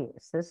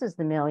babies? This is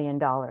the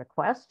million-dollar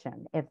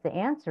question. If the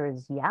answer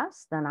is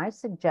yes, then I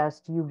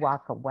suggest you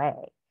walk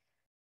away.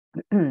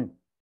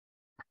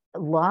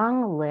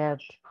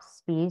 Long-lived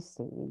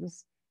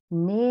species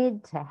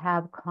need to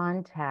have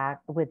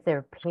contact with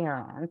their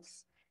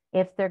parents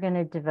if they're going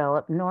to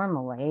develop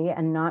normally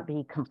and not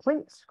be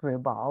complete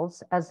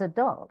screwballs as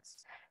adults.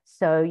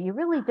 So you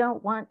really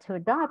don't want to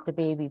adopt a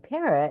baby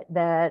parrot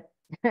that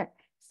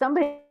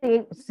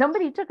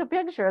somebody took a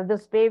picture of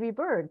this baby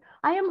bird.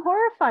 I am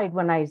horrified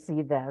when I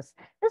see this.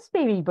 This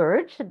baby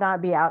bird should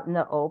not be out in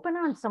the open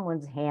on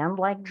someone's hand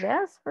like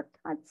this, for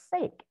God's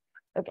sake.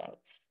 Okay.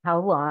 How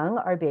long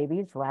are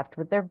babies left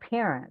with their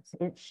parents?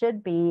 It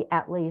should be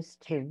at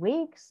least 2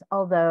 weeks,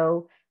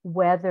 although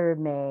weather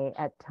may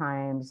at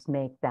times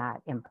make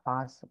that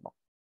impossible.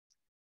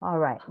 All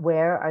right,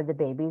 where are the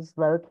babies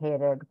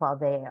located while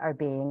they are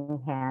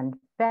being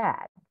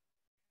hand-fed?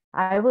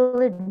 I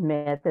will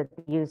admit that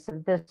the use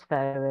of this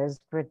photo is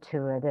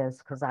gratuitous,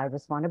 because I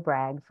just want to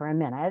brag for a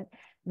minute.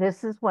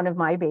 This is one of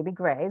my baby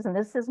grays, and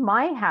this is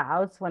my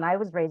house when I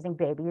was raising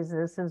babies.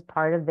 This is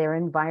part of their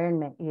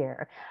environment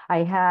here. I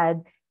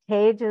had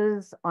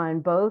cages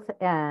on both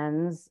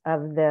ends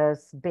of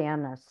this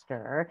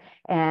banister,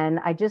 and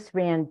I just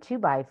ran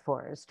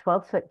 2x4s,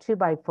 12-foot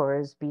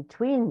 2x4s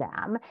between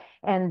them.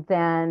 And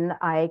then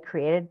I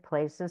created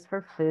places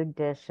for food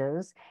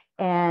dishes.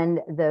 And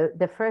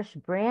the fresh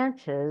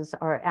branches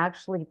are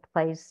actually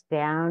placed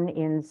down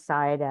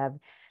inside of,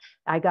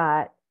 I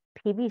got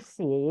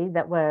PVC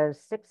that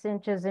was 6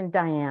 inches in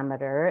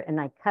diameter, and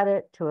I cut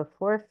it to a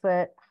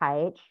 4-foot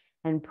height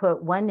and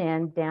put one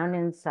end down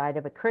inside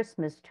of a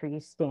Christmas tree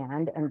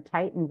stand and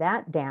tightened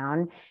that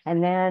down.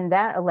 And then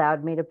that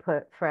allowed me to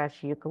put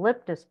fresh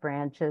eucalyptus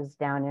branches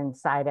down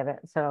inside of it.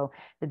 So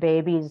the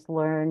babies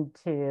learned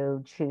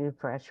to chew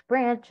fresh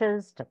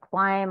branches, to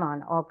climb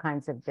on all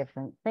kinds of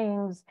different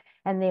things.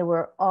 And they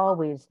were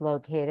always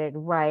located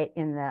right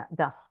in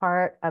the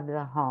heart of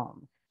the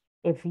home.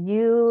 If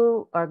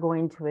you are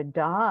going to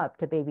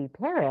adopt a baby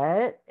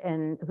parrot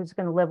and who's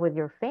going to live with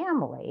your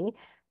family,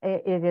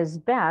 it is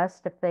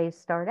best if they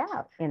start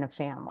out in a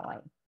family.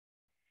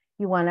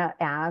 You want to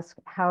ask,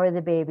 how are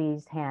the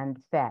babies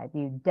hand-fed?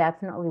 You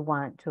definitely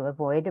want to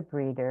avoid a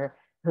breeder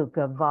who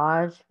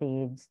gavage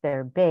feeds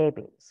their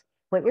babies.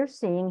 What you're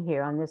seeing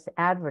here on this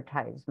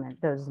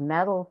advertisement, those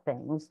metal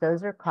things,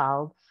 those are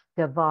called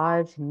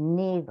gavage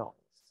needles.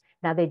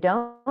 Now, they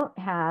don't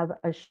have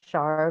a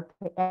sharp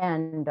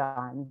end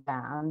on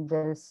them.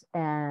 This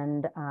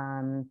end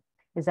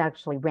is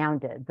actually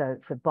rounded, the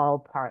ball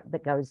part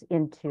that goes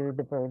into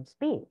the bird's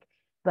beak.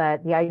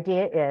 But the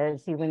idea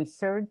is you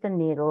insert the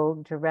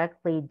needle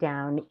directly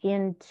down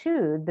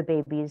into the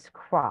baby's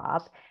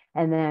crop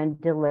and then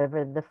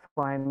deliver the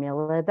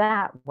formula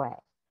that way.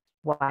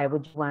 Why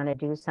would you want to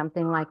do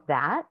something like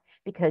that?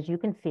 Because you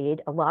can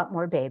feed a lot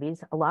more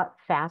babies a lot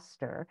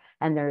faster,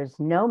 and there's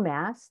no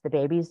mess. The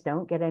babies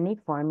don't get any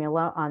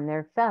formula on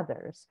their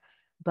feathers,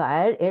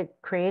 but it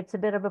creates a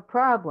bit of a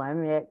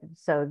problem.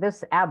 So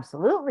this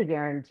absolutely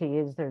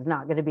guarantees there's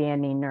not going to be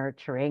any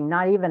nurturing,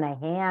 not even a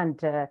hand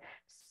to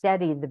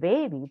steady the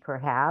baby,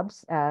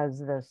 perhaps, as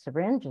the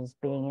syringe is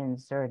being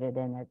inserted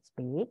in its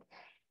beak.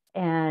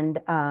 And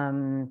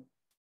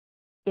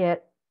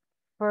it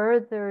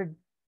further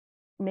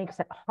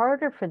makes it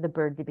harder for the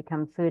bird to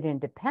become food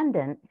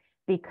independent,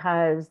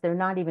 because they're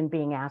not even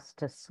being asked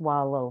to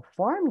swallow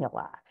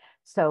formula.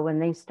 So when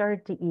they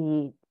start to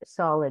eat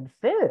solid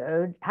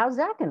food, how's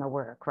that going to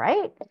work,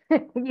 right?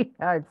 It's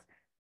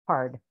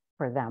hard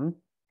for them.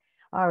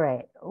 All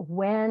right,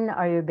 when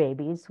are your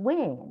babies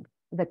weaned?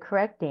 The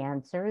correct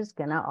answer is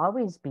going to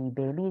always be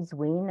babies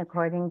wean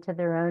according to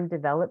their own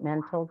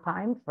developmental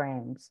time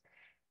frames.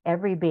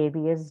 Every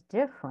baby is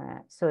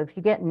different. So if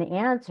you get an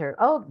answer,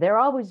 oh, they're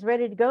always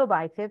ready to go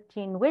by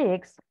 15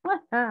 weeks,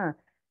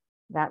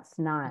 that's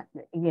not,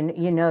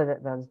 you know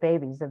that those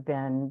babies have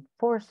been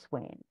force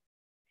weaned.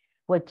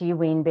 What do you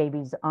wean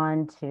babies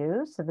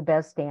onto? So the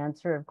best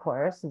answer, of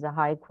course, is a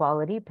high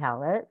quality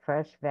pellet,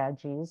 fresh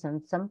veggies,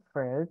 and some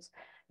fruits.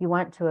 You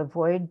want to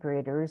avoid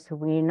breeders who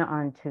wean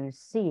onto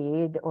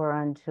seed or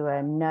onto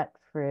a nut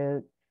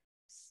fruit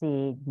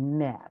seed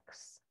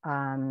mix.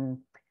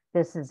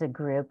 This is a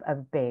group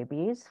of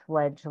babies,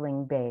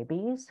 fledgling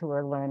babies, who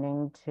are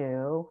learning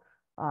to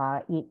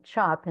eat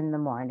chop in the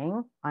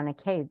morning on a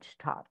cage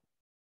top.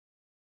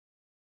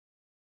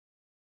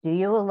 Do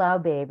you allow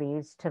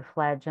babies to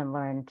fledge and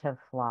learn to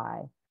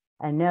fly?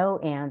 A no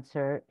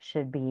answer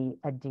should be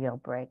a deal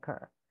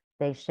breaker.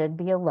 They should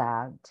be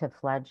allowed to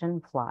fledge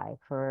and fly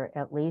for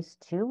at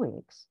least 2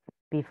 weeks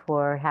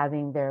before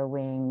having their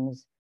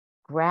wings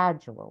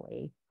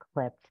gradually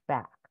clipped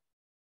back.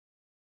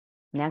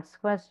 Next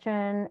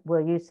question,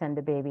 will you send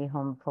a baby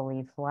home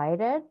fully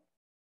flighted?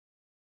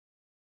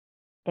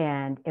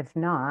 And if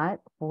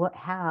not,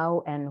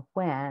 how and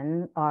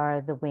when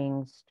are the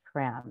wings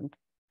trimmed?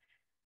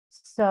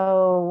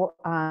 So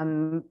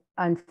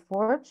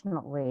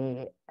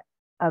unfortunately,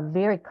 a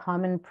very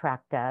common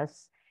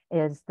practice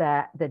is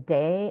that the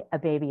day a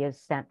baby is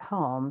sent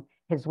home,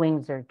 his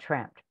wings are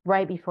trimmed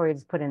right before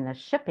he's put in the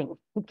shipping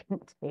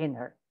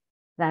container.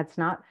 That's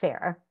not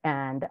fair,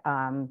 and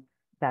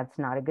that's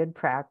not a good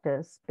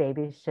practice.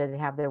 Babies should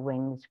have their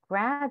wings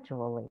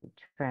gradually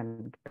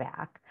trimmed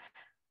back.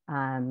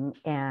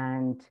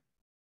 And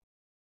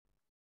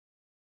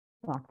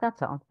well,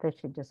 that's all. They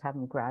should just have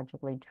them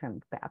gradually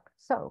trimmed back.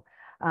 So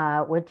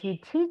what do you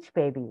teach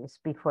babies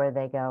before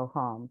they go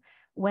home?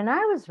 When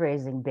I was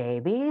raising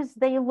babies,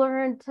 they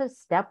learned to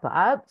step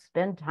up,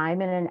 spend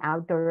time in an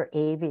outdoor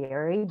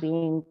aviary,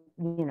 be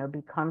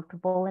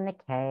comfortable in a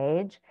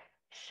cage,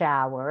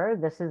 shower.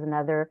 This is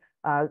another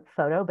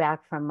photo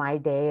back from my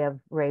day of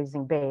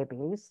raising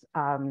babies.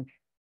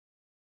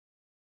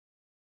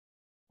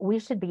 We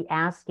should be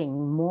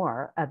asking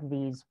more of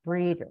these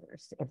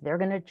breeders. If they're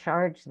going to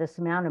charge this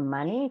amount of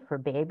money for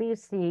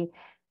babies, see,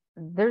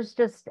 there's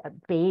just a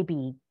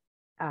baby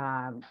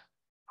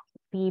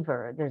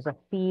fever. There's a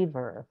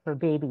fever for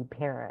baby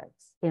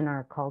parrots in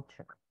our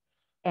culture.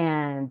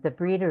 And the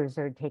breeders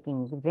are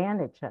taking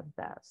advantage of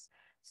this.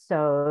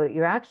 So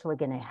you're actually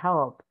going to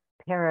help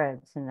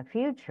parrots in the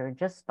future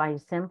just by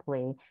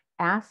simply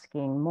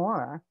asking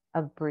more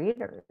of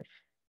breeders.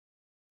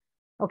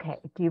 Okay,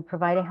 do you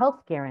provide a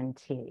health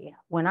guarantee?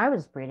 When I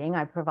was breeding,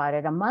 I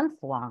provided a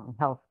month-long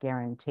health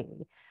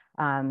guarantee.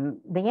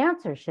 The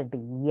answer should be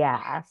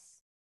yes,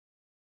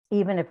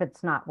 even if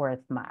it's not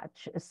worth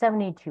much.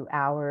 72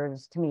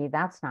 hours, to me,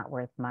 that's not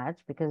worth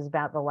much, because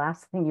about the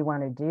last thing you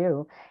want to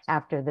do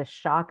after the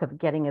shock of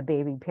getting a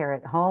baby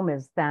parrot home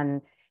is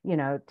then,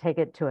 take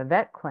it to a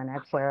vet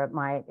clinic where it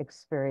might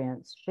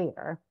experience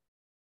fear.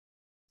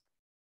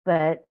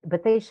 But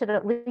they should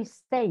at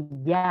least say,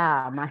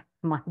 yeah,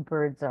 my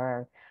birds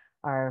are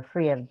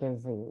free of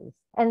disease.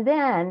 And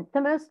then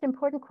the most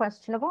important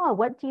question of all,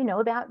 what do you know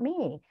about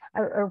me?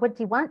 Or what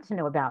do you want to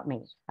know about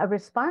me? A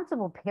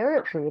responsible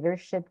parrot breeder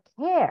should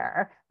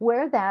care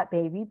where that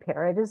baby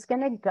parrot is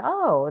going to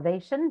go. They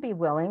shouldn't be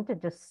willing to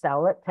just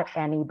sell it to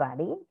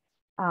anybody.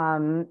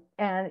 And,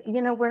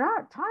 we're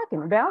not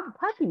talking about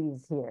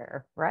puppies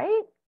here,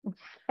 right?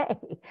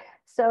 Okay,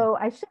 so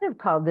I should have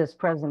called this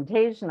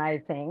presentation, I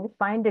think,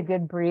 Find a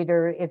Good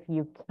Breeder If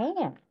You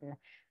Can.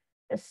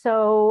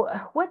 So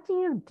what do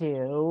you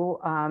do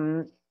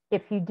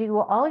if you do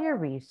all your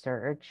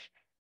research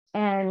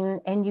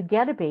and you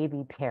get a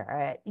baby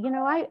parrot?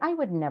 I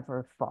would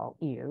never fault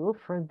you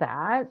for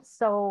that.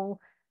 So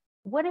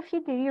what if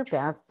you do your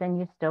best and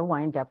you still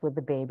wind up with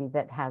a baby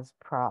that has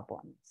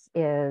problems?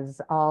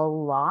 Is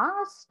all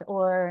lost,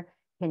 or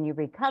can you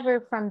recover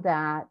from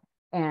that?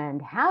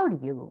 And how do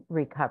you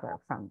recover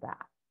from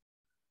that?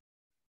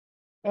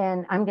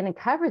 And I'm going to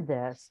cover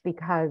this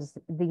because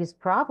these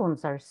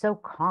problems are so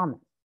common.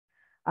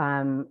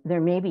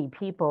 There may be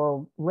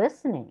people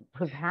listening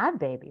who've had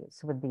babies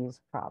with these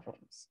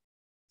problems.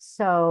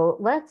 So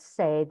let's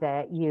say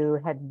that you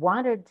had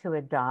wanted to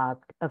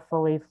adopt a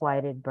fully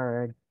flighted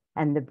bird,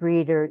 and the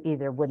breeder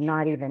either would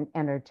not even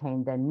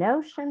entertain the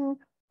notion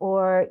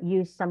or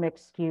use some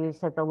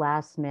excuse at the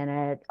last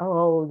minute.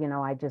 Oh,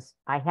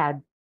 I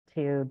had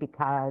to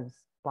because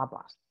blah,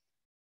 blah.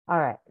 All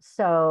right,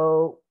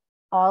 so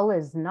all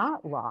is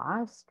not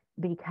lost,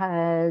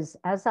 because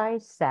as I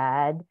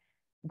said,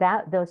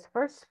 that those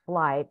first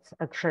flights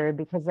occurred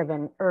because of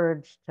an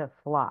urge to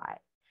fly.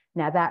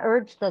 Now that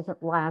urge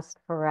doesn't last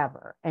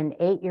forever. An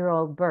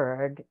 8-year-old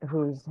bird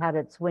who's had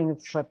its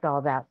wings clipped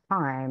all that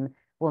time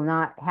will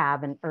not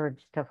have an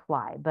urge to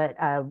fly, but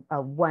a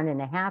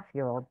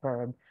 1.5-year-old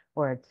bird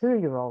or a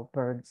 2-year-old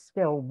bird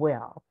still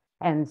will.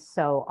 And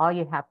so all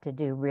you have to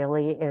do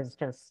really is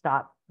just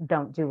stop,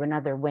 don't do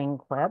another wing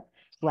clip,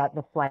 let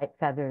the flight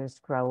feathers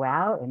grow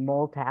out and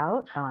molt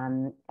out,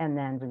 and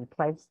then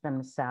replace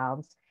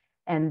themselves.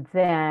 And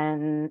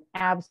then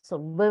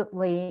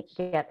absolutely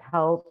get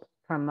help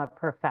from a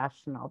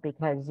professional,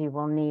 because you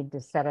will need to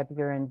set up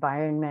your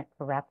environment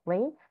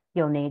correctly.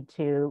 You'll need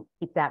to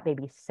keep that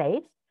baby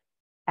safe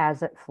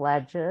as it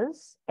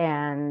fledges.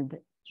 And,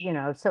 you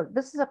know, so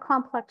this is a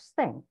complex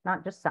thing,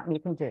 not just something you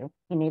can do.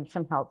 You need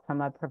some help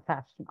from a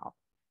professional.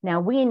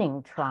 Now,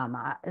 weaning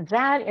trauma,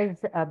 that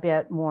is a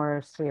bit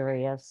more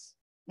serious,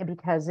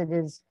 because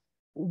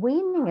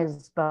weaning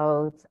is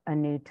both a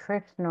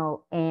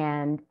nutritional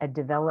and a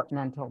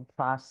developmental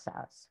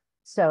process.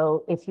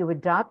 So if you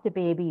adopt a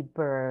baby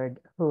bird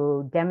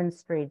who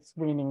demonstrates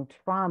weaning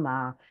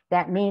trauma,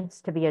 that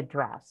needs to be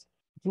addressed.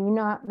 Do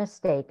not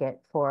mistake it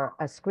for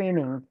a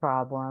screaming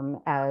problem,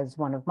 as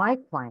one of my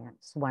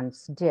clients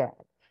once did.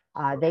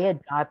 They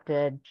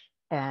adopted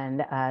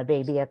a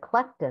baby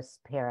eclectus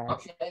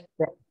parrot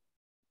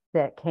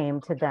that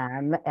came to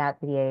them at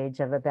the age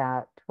of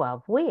about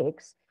 12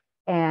 weeks.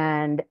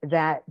 And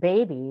that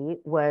baby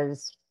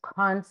was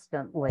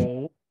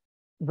constantly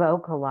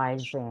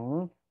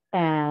vocalizing,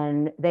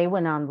 and they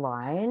went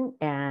online,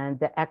 and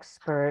the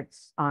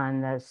experts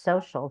on the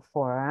social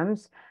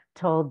forums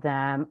told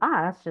them,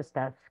 it's just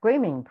a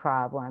screaming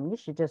problem. You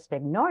should just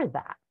ignore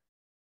that.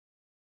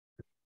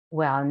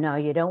 Well, no,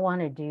 you don't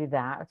want to do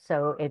that.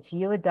 So if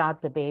you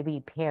adopt a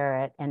baby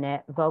parrot and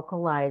it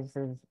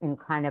vocalizes in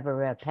kind of a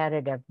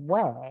repetitive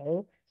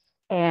way,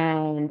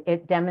 and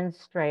it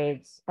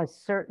demonstrates a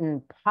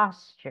certain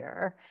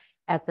posture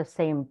at the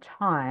same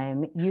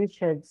time, you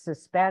should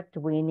suspect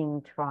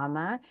weaning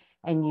trauma,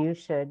 and you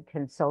should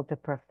consult a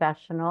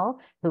professional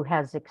who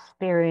has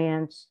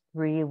experience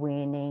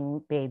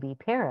re-weaning baby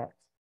parrots.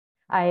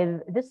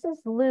 This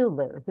is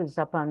Lulu, who's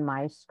up on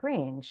my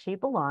screen. She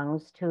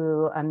belongs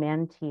to a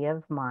mentee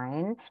of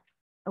mine.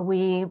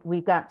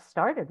 We got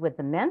started with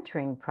the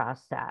mentoring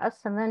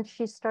process, and then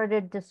she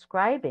started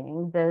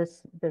describing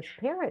this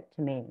parrot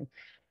to me.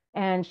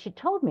 And she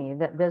told me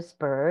that this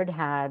bird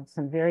had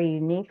some very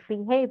unique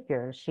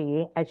behavior.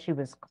 She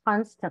was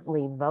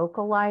constantly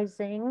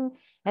vocalizing,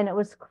 and it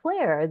was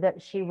clear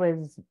that she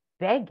was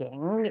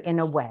begging in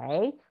a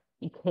way.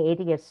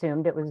 Katie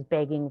assumed it was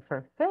begging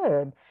for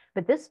food,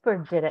 but this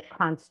bird did it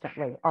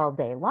constantly all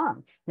day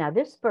long. Now,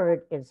 this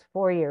bird is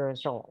 4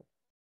 years old.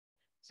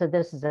 So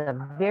this is a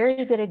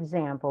very good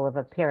example of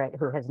a parrot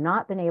who has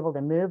not been able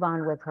to move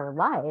on with her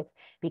life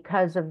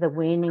because of the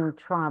weaning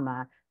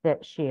trauma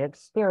that she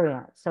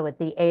experienced. So at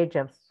the age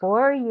of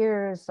 4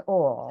 years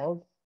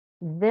old,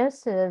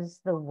 this is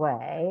the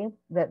way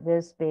that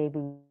this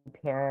baby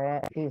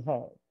parrot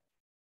behaved.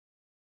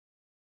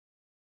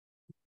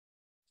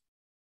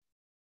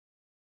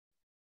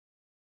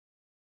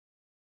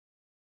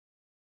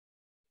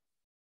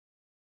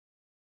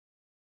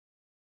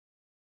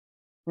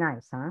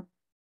 Nice, huh?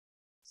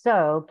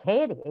 So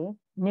Katie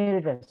knew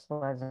this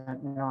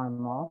wasn't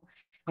normal,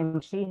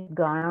 and she'd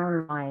gone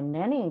online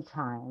many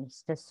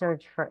times to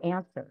search for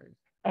answers.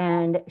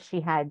 And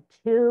she had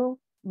two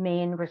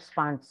main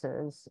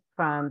responses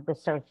from the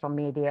social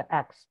media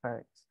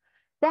experts.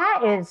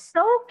 That is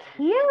so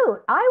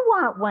cute. I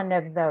want one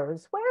of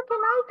those. Where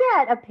can I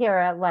get a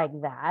parrot like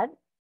that?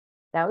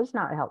 That was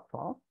not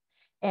helpful.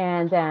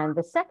 And then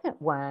the second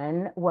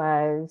one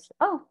was,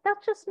 oh,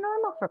 that's just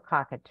normal for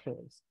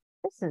cockatoos.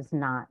 This is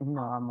not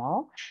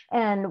normal.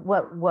 And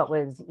what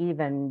was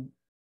even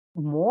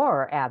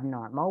more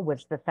abnormal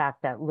was the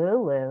fact that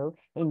Lulu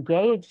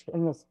engaged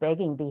in this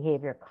begging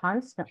behavior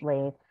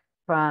constantly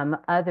from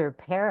other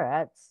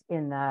parrots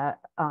in the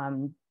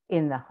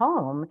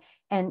home,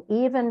 and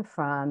even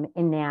from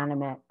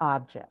inanimate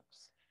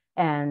objects.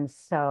 And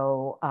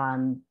so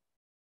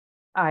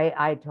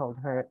I told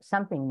her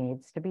something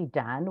needs to be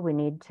done. We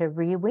need to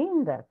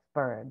rewean this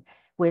bird,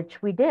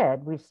 which we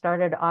did. We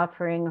started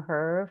offering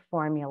her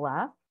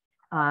formula.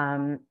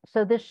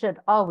 So this should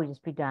always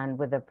be done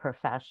with a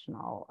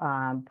professional.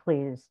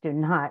 Please do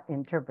not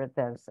interpret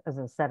this as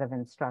a set of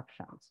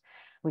instructions.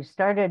 We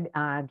started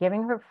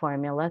giving her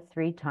formula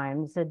 3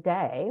 times a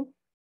day.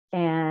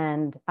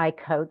 And I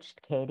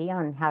coached Katie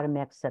on how to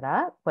mix it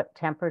up, what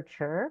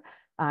temperature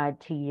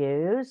to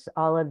use.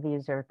 All of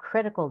these are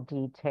critical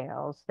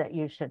details that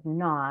you should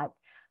not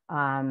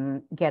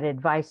get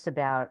advice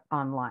about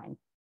online.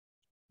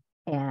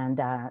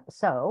 And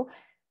so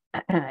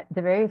the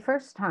very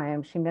first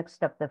time she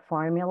mixed up the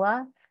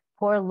formula,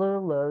 poor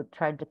Lulu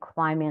tried to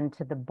climb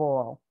into the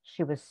bowl.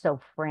 She was so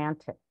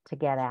frantic to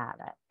get at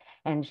it.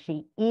 And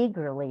she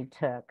eagerly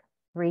took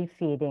 3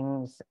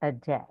 feedings a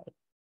day.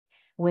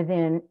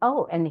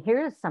 And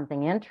here's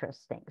something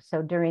interesting.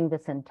 So during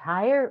this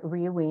entire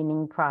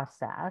reweaning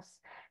process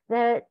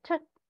that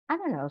took, I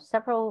don't know,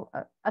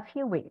 a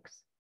few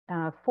weeks,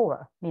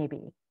 4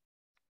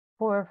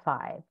 or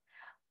 5,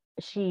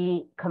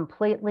 she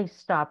completely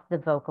stopped the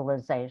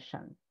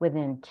vocalization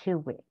within 2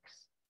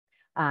 weeks.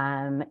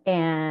 And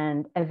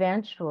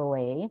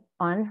eventually,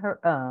 on her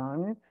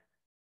own,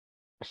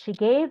 she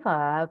gave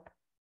up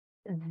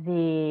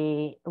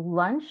the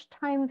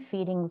lunchtime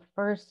feeding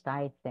first,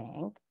 I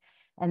think.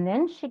 And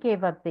then she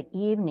gave up the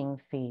evening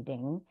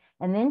feeding.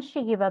 And then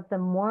she gave up the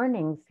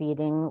morning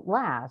feeding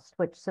last,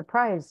 which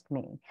surprised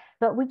me.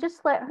 But we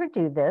just let her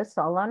do this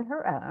all on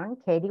her own.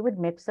 Katie would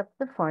mix up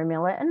the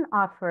formula and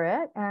offer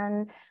it.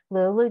 And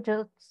Lulu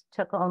just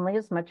took only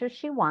as much as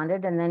she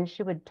wanted, and then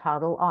she would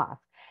toddle off.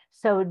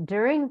 So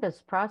during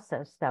this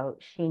process, though,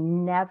 she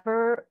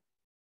never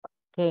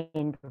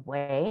gained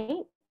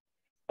weight,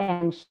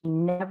 and she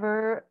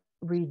never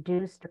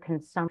reduced her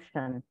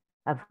consumption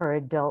of her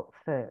adult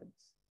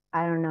foods.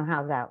 I don't know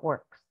how that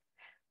works,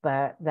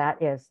 but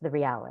that is the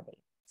reality.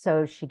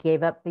 So she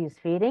gave up these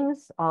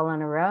feedings all on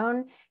her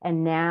own,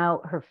 and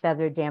now her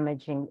feather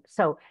damaging.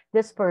 So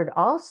this bird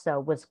also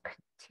was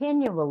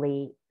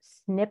continually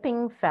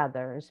snipping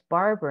feathers,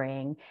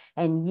 barbering,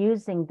 and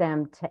using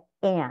them to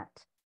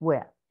ant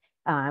with.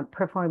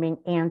 Performing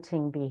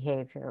anting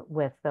behavior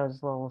with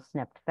those little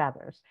snipped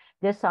feathers.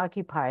 This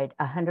occupied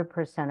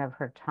 100% of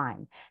her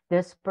time.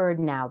 This bird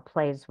now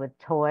plays with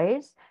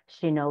toys.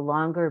 She no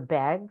longer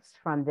begs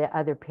from the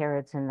other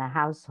parrots in the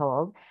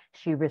household.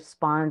 She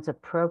responds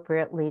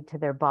appropriately to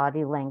their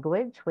body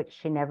language, which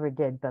she never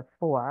did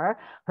before.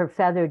 Her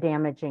feather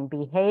damaging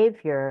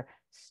behavior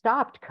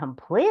stopped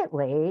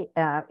completely.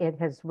 It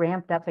has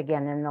ramped up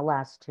again in the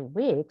last 2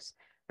 weeks.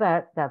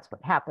 But that's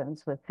what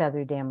happens with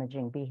feather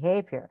damaging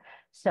behavior.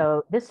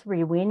 So this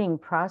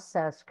reweaning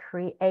process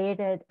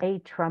created a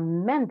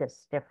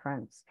tremendous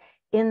difference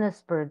in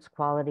this bird's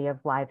quality of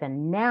life.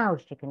 And now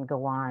she can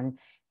go on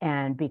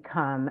and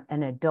become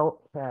an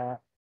adult.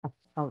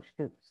 Oh,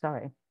 shoot,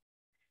 sorry.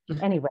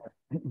 Anyway,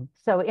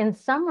 so in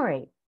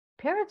summary,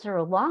 parrots are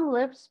a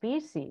long-lived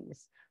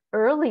species.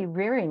 Early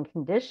rearing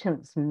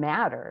conditions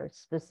matter,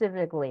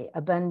 specifically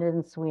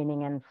abundance,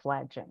 weaning, and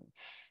fledging.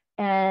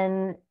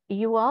 And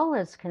you all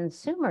as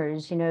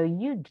consumers,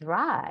 you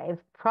drive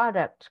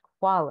product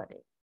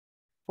quality.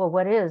 Well,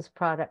 what is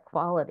product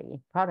quality?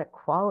 Product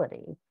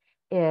quality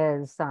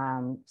is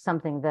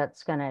something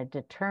that's going to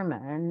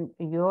determine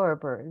your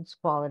bird's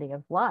quality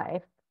of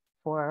life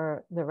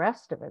for the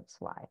rest of its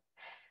life.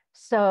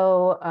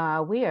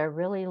 So we are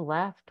really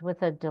left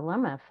with a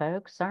dilemma,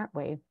 folks, aren't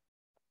we?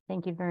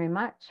 Thank you very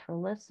much for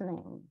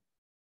listening.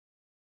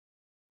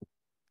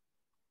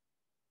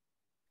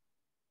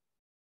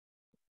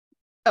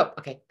 Oh,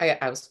 okay.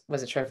 I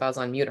wasn't sure if I was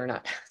on mute or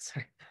not.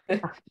 Sorry.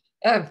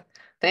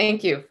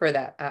 Thank you for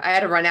that. I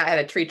had to run out. I had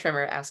a tree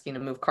trimmer asking to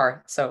move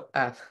car. So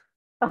oh,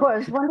 I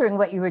was wondering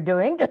what you were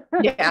doing.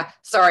 Yeah,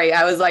 sorry.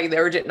 I was like the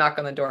urgent knock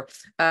on the door.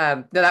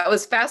 No, that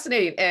was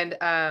fascinating.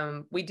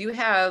 And we do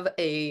have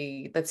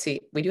let's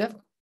see, we do have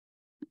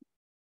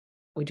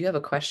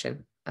a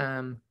question.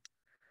 I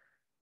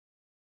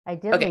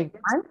did okay. leave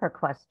time for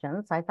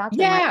questions. I thought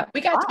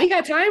we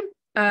got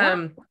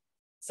time.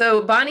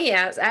 So Bonnie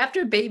asks,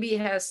 after baby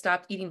has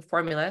stopped eating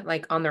formula,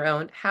 like on their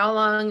own, how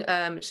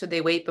long should they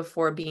wait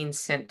before being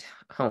sent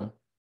home?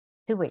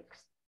 2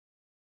 weeks.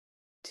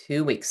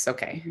 2 weeks.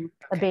 Okay.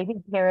 A baby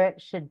parrot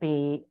should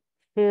be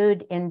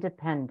food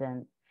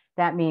independent.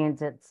 That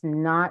means it's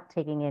not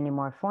taking any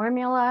more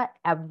formula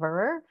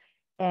ever,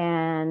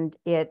 and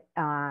it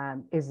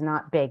is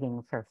not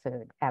begging for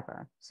food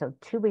ever. So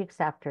 2 weeks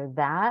after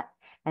that,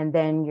 and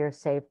then you're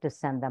safe to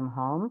send them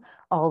home,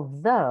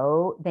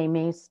 although they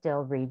may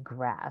still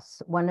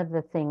regress. One of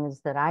the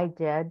things that I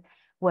did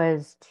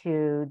was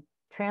to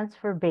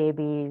transfer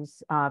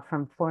babies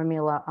from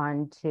formula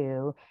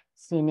onto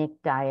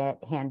scenic diet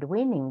hand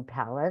weaning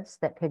pellets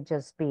that could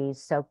just be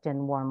soaked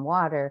in warm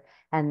water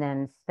and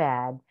then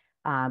fed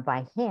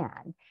by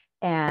hand.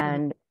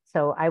 And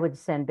so I would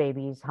send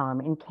babies home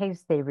in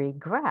case they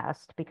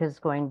regressed, because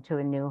going to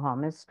a new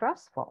home is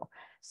stressful.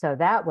 So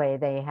that way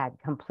they had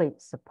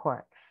complete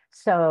support.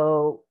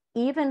 So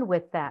even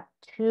with that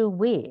 2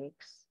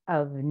 weeks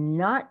of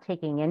not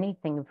taking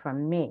anything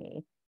from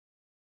me,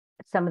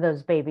 some of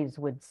those babies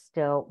would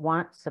still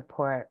want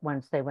support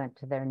once they went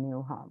to their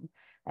new home.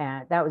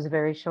 And that was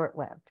very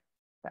short-lived.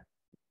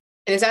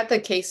 And is that the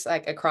case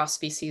like across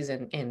species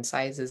and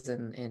sizes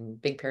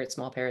and big parrots,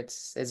 small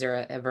parrots? Is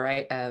there a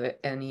variety,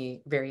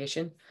 any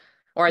variation?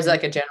 Or is it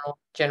like a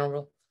general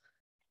rule?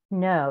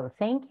 No,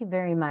 thank you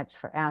very much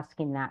for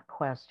asking that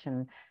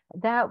question.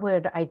 That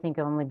would, I think,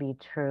 only be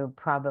true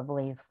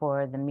probably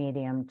for the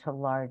medium to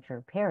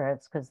larger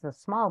parrots, because the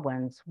small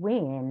ones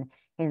wean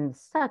in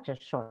such a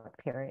short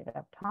period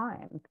of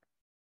time.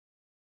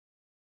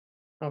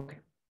 Okay.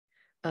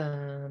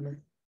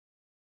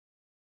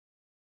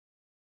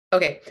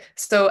 Okay,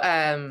 so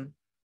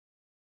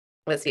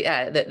let's see.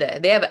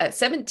 They have a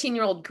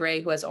 17-year-old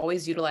gray who has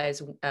always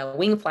utilized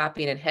wing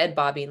flapping and head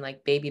bobbing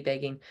like baby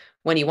begging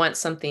when he wants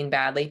something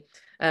badly.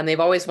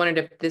 They've always wondered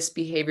if this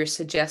behavior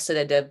suggested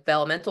a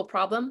developmental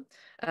problem.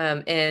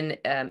 And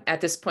at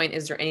this point,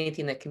 is there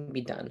anything that can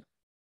be done?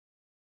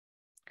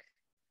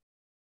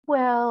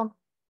 Well,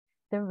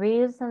 the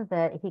reason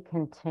that he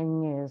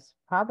continues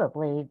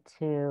probably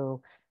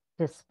to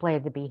display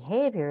the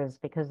behavior is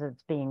because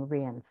it's being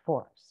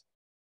reinforced.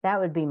 That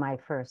would be my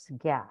first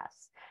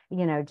guess.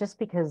 you know, just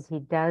because he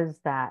does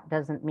that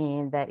doesn't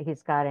mean that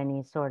he's got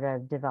any sort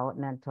of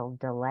developmental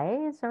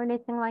delays or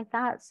anything like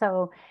that.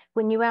 So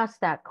when you ask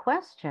that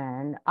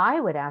question,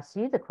 I would ask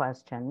you the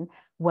question,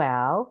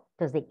 well,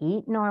 does he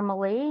eat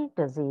normally?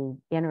 Does he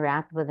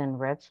interact with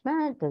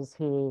enrichment? Does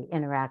he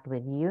interact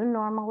with you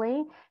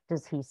normally?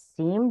 Does he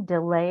seem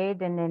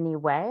delayed in any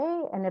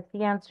way? And if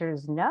the answer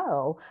is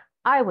no,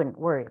 I wouldn't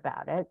worry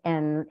about it.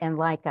 And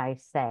like I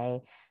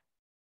say,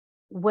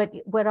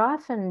 what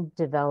often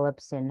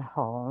develops in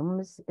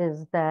homes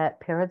is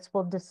that parents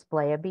will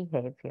display a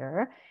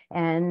behavior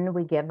and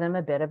we give them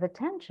a bit of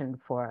attention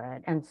for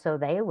it. And so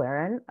they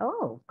learn,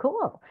 oh,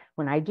 cool.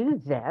 When I do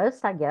this,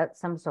 I get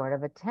some sort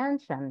of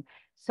attention.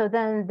 So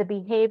then the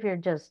behavior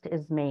just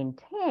is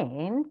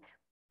maintained,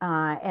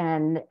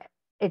 and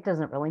it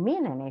doesn't really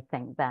mean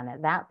anything then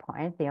at that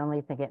point. The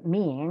only thing it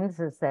means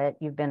is that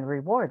you've been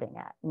rewarding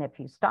it. And if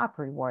you stop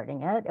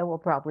rewarding it, it will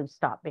probably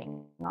stop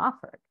being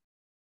offered.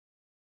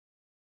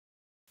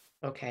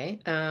 Okay.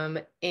 Oh,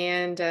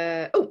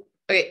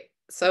 okay.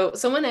 So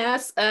someone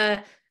asked,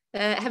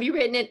 have you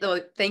written it? Oh,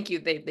 thank you.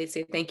 They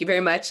say thank you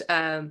very much.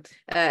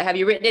 Have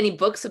you written any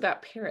books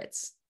about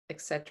parrots,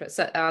 etc.,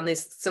 so, on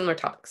these similar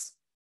topics?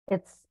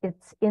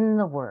 It's in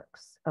the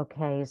works.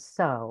 Okay,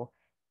 so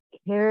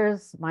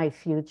here's my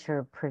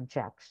future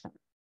projection.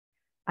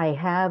 I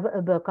have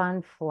a book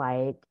on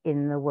flight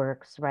in the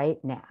works right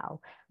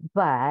now,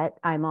 but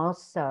I'm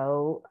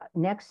also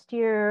next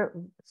year,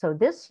 so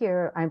this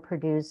year I'm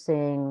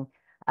producing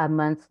a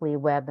monthly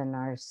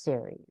webinar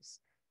series.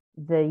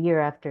 The year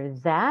after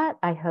that,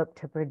 I hope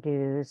to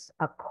produce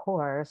a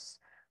course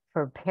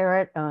for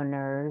parrot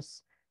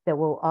owners that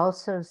will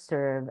also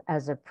serve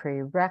as a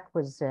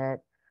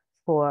prerequisite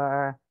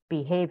for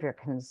behavior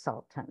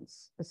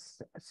consultants.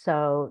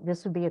 So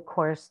this would be a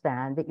course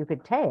then that you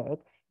could take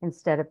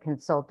instead of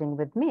consulting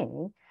with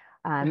me.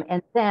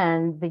 And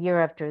then the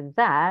year after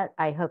that,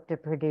 I hope to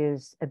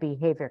produce a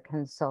behavior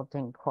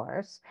consulting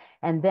course.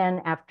 And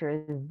then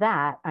after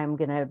that, I'm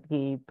going to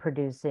be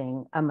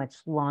producing a much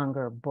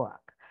longer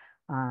book.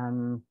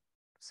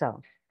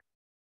 So.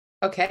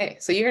 Okay,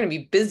 so you're going to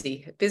be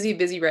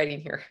busy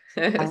writing here.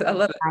 I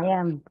love it.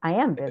 I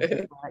am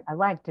busy. I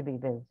like to be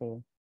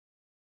busy.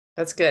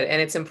 That's good, and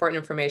it's important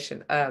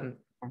information.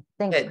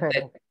 Thanks, Chris.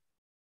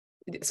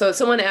 So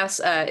someone asks,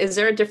 is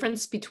there a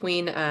difference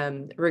between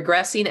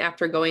regressing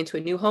after going to a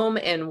new home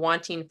and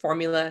wanting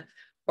formula,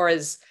 or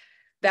is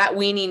that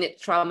weaning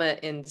trauma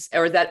in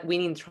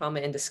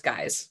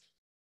disguise?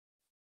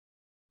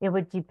 It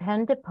would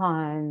depend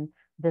upon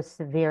the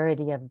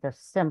severity of the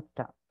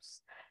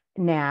symptoms.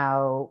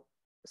 Now,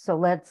 so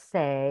let's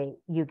say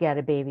you get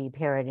a baby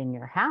parrot in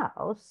your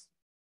house.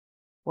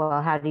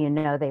 Well, how do you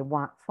know they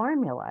want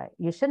formula?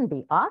 You shouldn't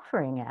be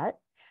offering it.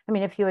 I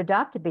mean, if you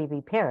adopt a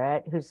baby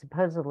parrot who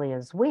supposedly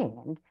is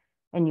weaned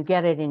and you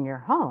get it in your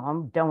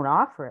home, don't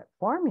offer it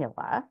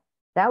formula.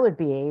 That would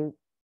be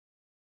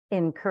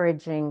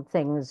encouraging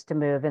things to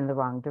move in the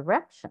wrong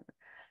direction.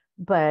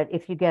 But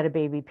if you get a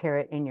baby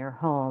parrot in your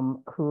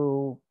home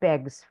who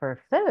begs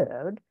for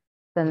food,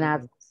 then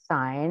that's a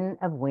sign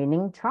of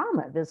weaning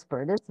trauma. This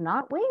bird is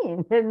not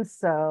weaned. And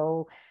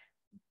so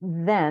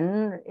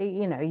then,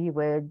 you know, you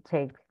would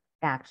take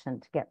action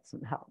to get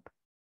some help.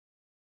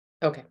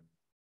 Okay.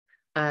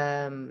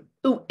 And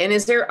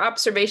is there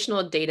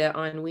observational data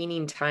on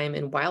weaning time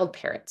in wild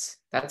parrots?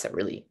 That's a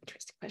really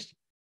interesting question.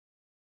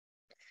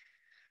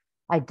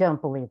 I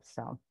don't believe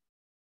so.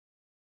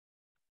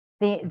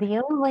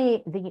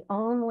 The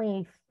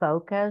only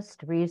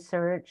focused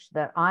research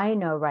that I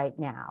know right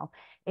now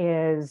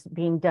is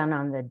being done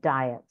on the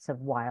diets of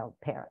wild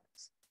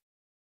parrots.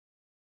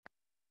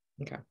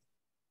 Okay.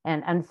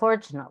 And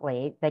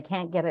unfortunately, they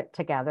can't get it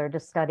together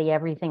to study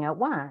everything at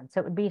once.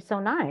 It would be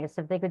so nice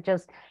if they could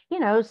just, you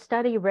know,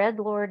 study red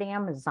lord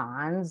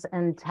Amazons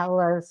and tell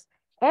us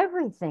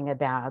everything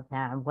about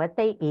them, what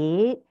they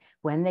eat,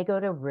 when they go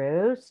to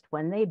roost,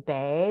 when they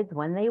bathe,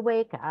 when they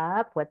wake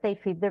up, what they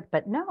feed their,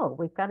 but no,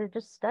 we've got to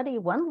just study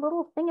one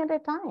little thing at a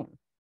time.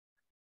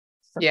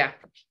 So. Yeah.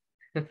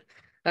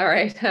 All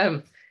right.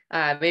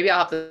 Maybe I'll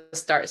have to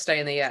start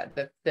studying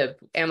the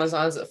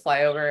Amazons that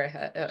fly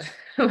over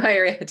my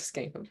area. Just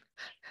kidding.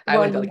 I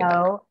Well, wouldn't be able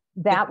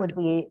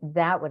to get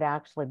that would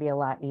actually be a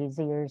lot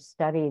easier.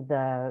 Study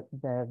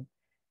the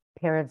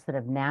parrots that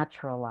have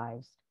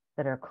naturalized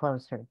that are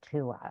closer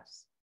to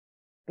us.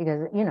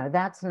 Because, you know,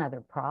 that's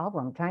another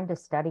problem, trying to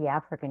study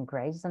African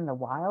greys in the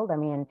wild. I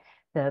mean,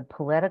 the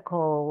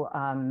political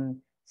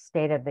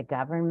state of the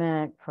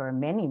government for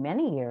many,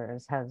 many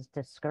years has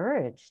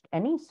discouraged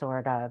any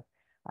sort of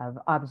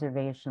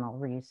observational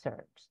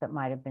research that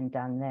might have been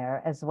done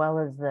there, as well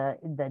as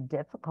the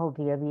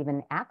difficulty of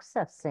even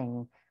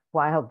accessing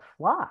wild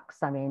flocks.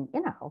 I mean,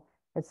 you know,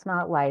 it's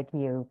not like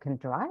you can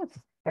drive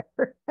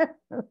there.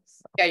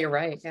 So. Yeah, you're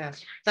right. Yeah.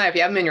 Now, if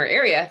you have them in your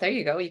area, there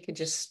you go. You could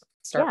just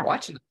start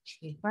watching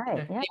them.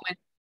 Right. Yeah.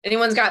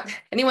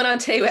 Anyone on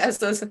today who has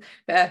those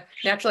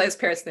naturalized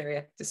parrots in the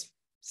area, just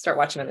start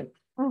watching them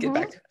and get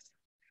back to us.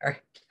 All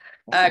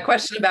right.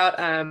 Question about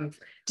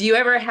Do you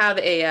ever have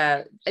do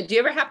you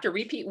ever have to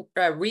repeat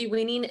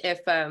re-weaning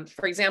if,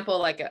 for example,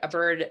 like a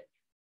bird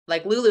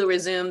like Lulu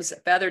resumes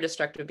feather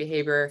destructive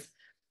behavior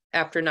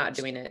after not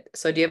doing it?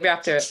 So do you ever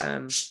have to,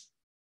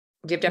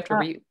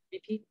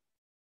 repeat?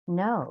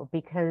 No,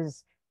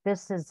 because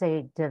this is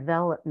a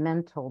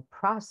developmental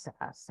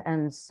process.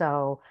 And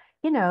so,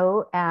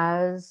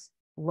 as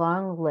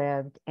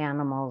long-lived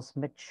animals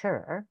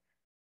mature,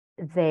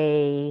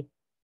 they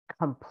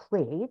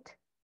complete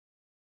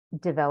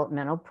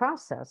developmental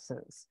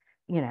processes.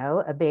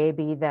 A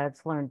baby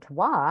that's learned to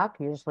walk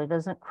usually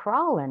doesn't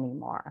crawl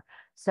anymore.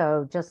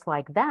 So just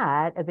like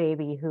that, a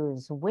baby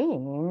who's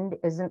weaned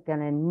isn't going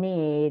to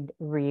need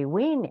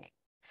re-weaning.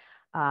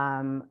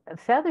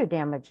 Feather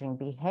damaging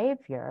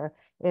behavior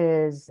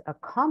is a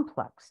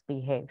complex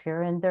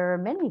behavior, and there are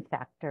many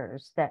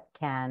factors that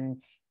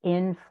can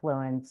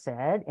influence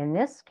it. In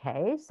this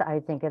case, I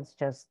think it's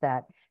just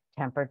that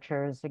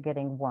temperatures are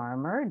getting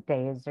warmer,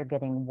 days are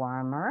getting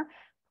warmer,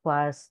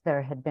 plus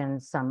there had been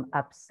some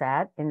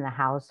upset in the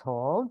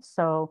household.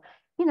 So,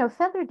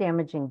 feather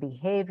damaging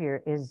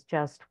behavior is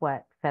just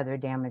what feather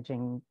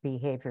damaging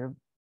behavior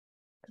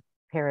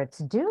parrots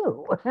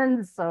do.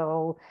 And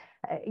so,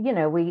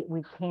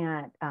 we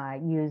can't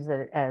use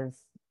it as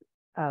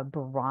a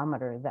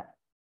barometer that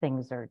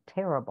things are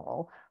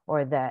terrible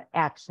or that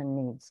action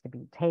needs to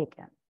be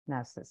taken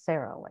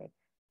necessarily.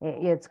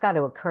 It's got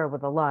to occur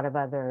with a lot of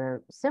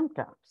other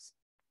symptoms.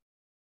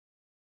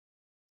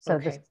 So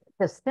Okay.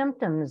 the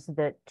symptoms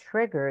that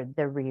triggered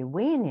the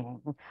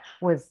re-weaning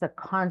was the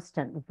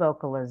constant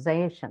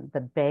vocalization,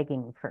 the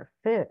begging for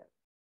food.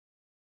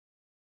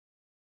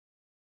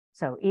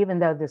 So even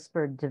though this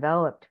bird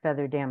developed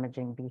feather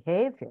damaging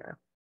behavior,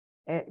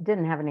 it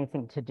didn't have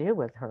anything to do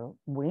with her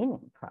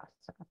weaning process.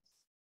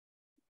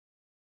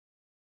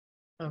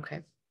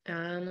 Okay.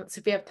 Let's see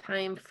if we have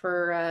time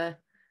for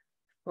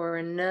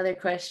another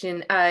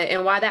question.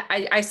 And why that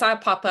I saw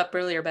it pop up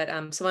earlier, but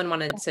someone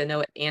wanted to know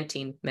what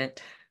anting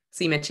meant.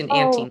 So you mentioned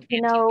anting.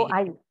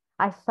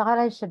 I thought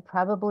I should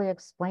probably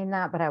explain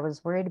that, but I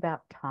was worried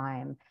about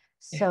time.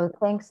 So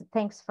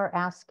thanks for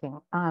asking.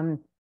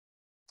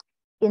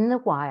 In the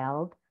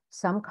wild,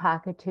 some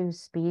cockatoo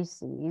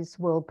species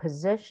will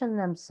position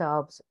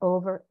themselves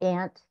over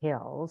ant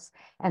hills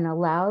and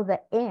allow the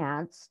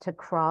ants to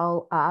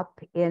crawl up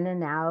in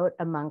and out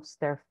amongst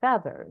their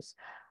feathers.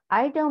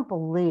 I don't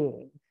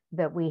believe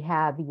that we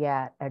have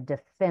yet a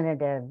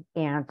definitive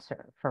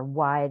answer for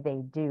why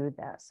they do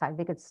this. I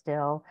think it's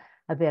still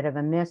a bit of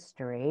a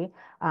mystery.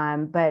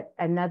 But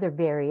another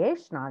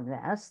variation on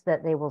this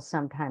that they will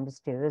sometimes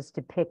do is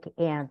to pick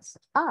ants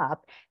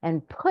up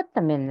and put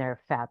them in their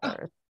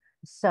feathers.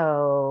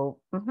 So,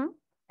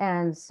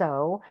 and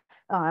so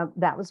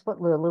that was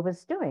what Lulu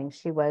was doing.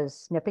 She was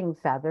snipping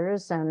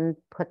feathers and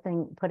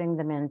putting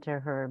them into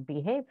her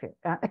behavior.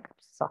 I'm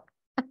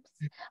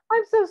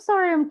so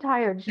sorry, I'm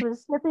tired. She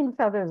was snipping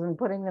feathers and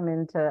putting them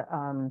into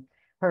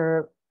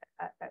her,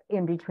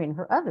 in between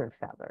her other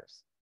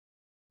feathers.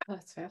 Oh,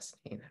 that's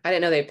fascinating. I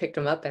didn't know they picked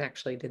them up and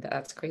actually did that.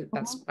 That's crazy.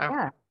 That's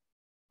wow.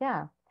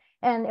 Yeah.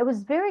 And it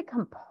was very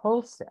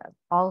compulsive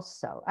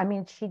also. I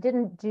mean, she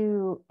didn't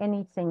do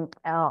anything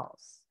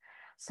else.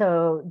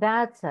 So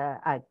that's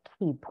a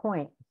key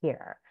point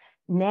here.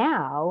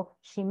 Now,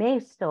 she may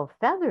still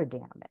feather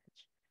damage,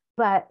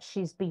 but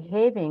she's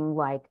behaving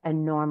like a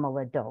normal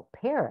adult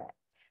parrot.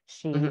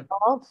 She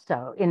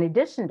also, in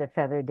addition to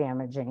feather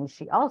damaging,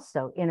 she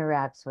also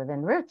interacts with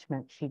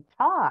enrichment. She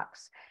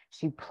talks,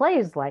 she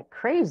plays like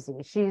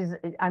crazy.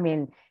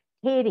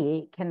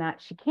 Katie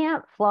she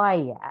can't fly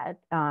yet.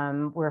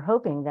 We're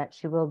hoping that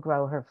she will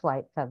grow her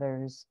flight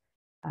feathers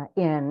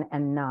in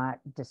and not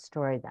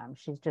destroy them.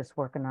 She's just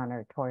working on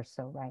her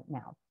torso right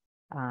now.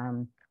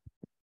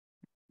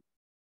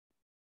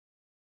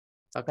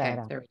 Okay,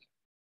 there we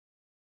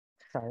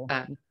go.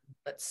 Sorry.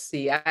 Let's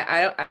see.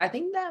 I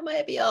think that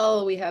might be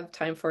all we have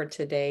time for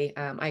today.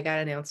 I got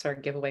to announce our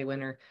giveaway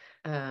winner.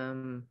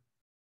 And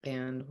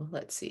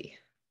let's see.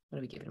 What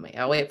are we giving away?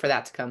 I'll wait for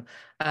that to come.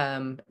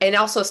 And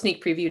also a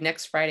sneak preview.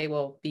 Next Friday,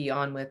 we'll be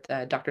on with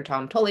Dr.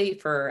 Tom Tully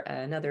for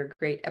another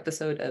great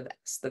episode of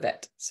Ask the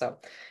Vet. So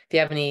if you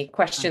have any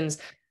questions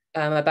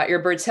about your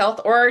bird's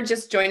health, or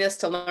just join us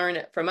to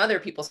learn from other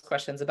people's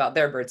questions about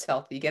their bird's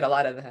health, you get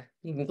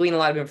you can glean a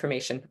lot of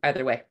information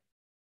either way.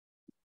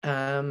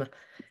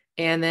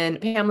 And then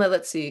Pamela,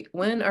 let's see,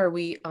 when are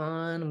we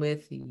on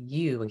with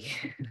you?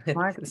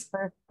 March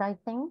 1st, I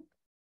think.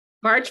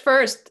 March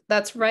 1st,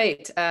 that's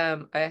right.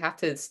 I have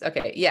to,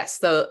 okay, yes.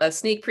 So a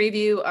sneak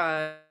preview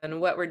on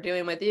what we're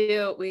doing with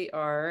you. We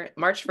are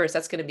March 1st.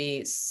 That's going to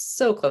be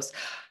so close.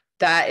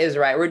 That is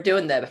right. We're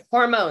doing the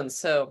hormones.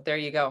 So there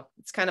you go.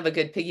 It's kind of a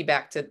good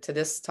piggyback to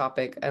this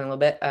topic in a little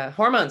bit.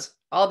 Hormones,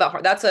 all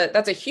about, that's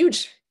a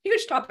huge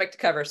topic to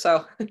cover.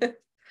 So we'll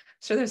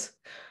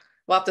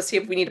have to see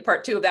if we need a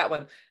part 2 of that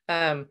one.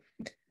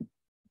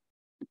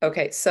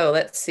 Okay, so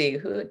let's see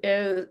who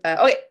is.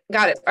 Okay,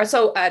 got it.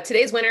 So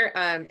today's winner,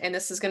 and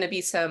this is going to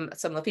be some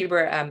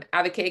Lafeber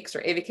Ava cakes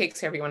or Ava cakes,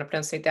 however you want to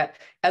pronounce that,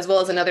 as well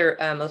as another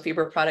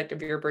Lafeber product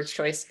of your bird's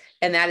choice,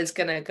 and that is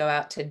going to go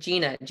out to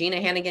Gina. Gina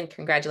Hannigan,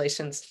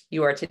 congratulations!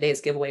 You are today's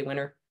giveaway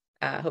winner.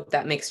 Hope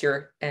that makes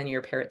your and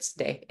your parrot's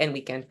day and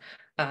weekend.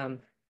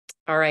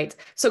 All right.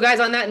 So guys,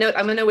 on that note,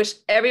 I'm going to wish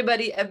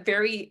everybody a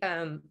very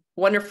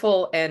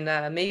wonderful,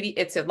 and maybe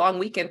it's a long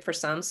weekend for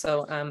some.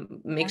 So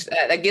make sure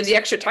that gives you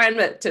extra time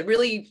to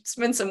really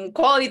spend some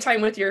quality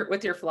time with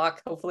your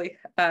flock, hopefully.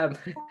 Yeah.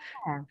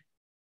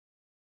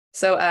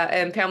 So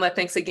and Pamela,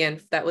 thanks again.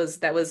 That was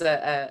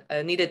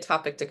a needed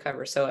topic to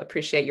cover. So I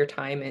appreciate your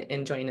time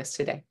and joining us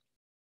today.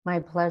 My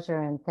pleasure,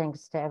 and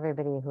thanks to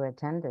everybody who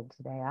attended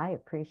today. I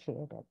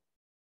appreciate it.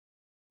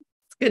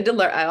 Good to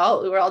learn.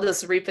 We're all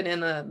just reaping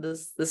in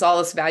this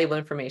valuable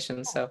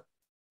information. So,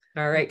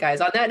 all right, guys.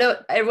 On that note,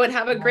 everyone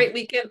have a great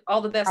weekend. All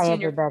the best to you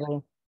and your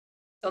family.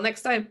 Till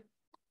next time.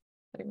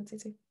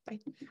 Bye.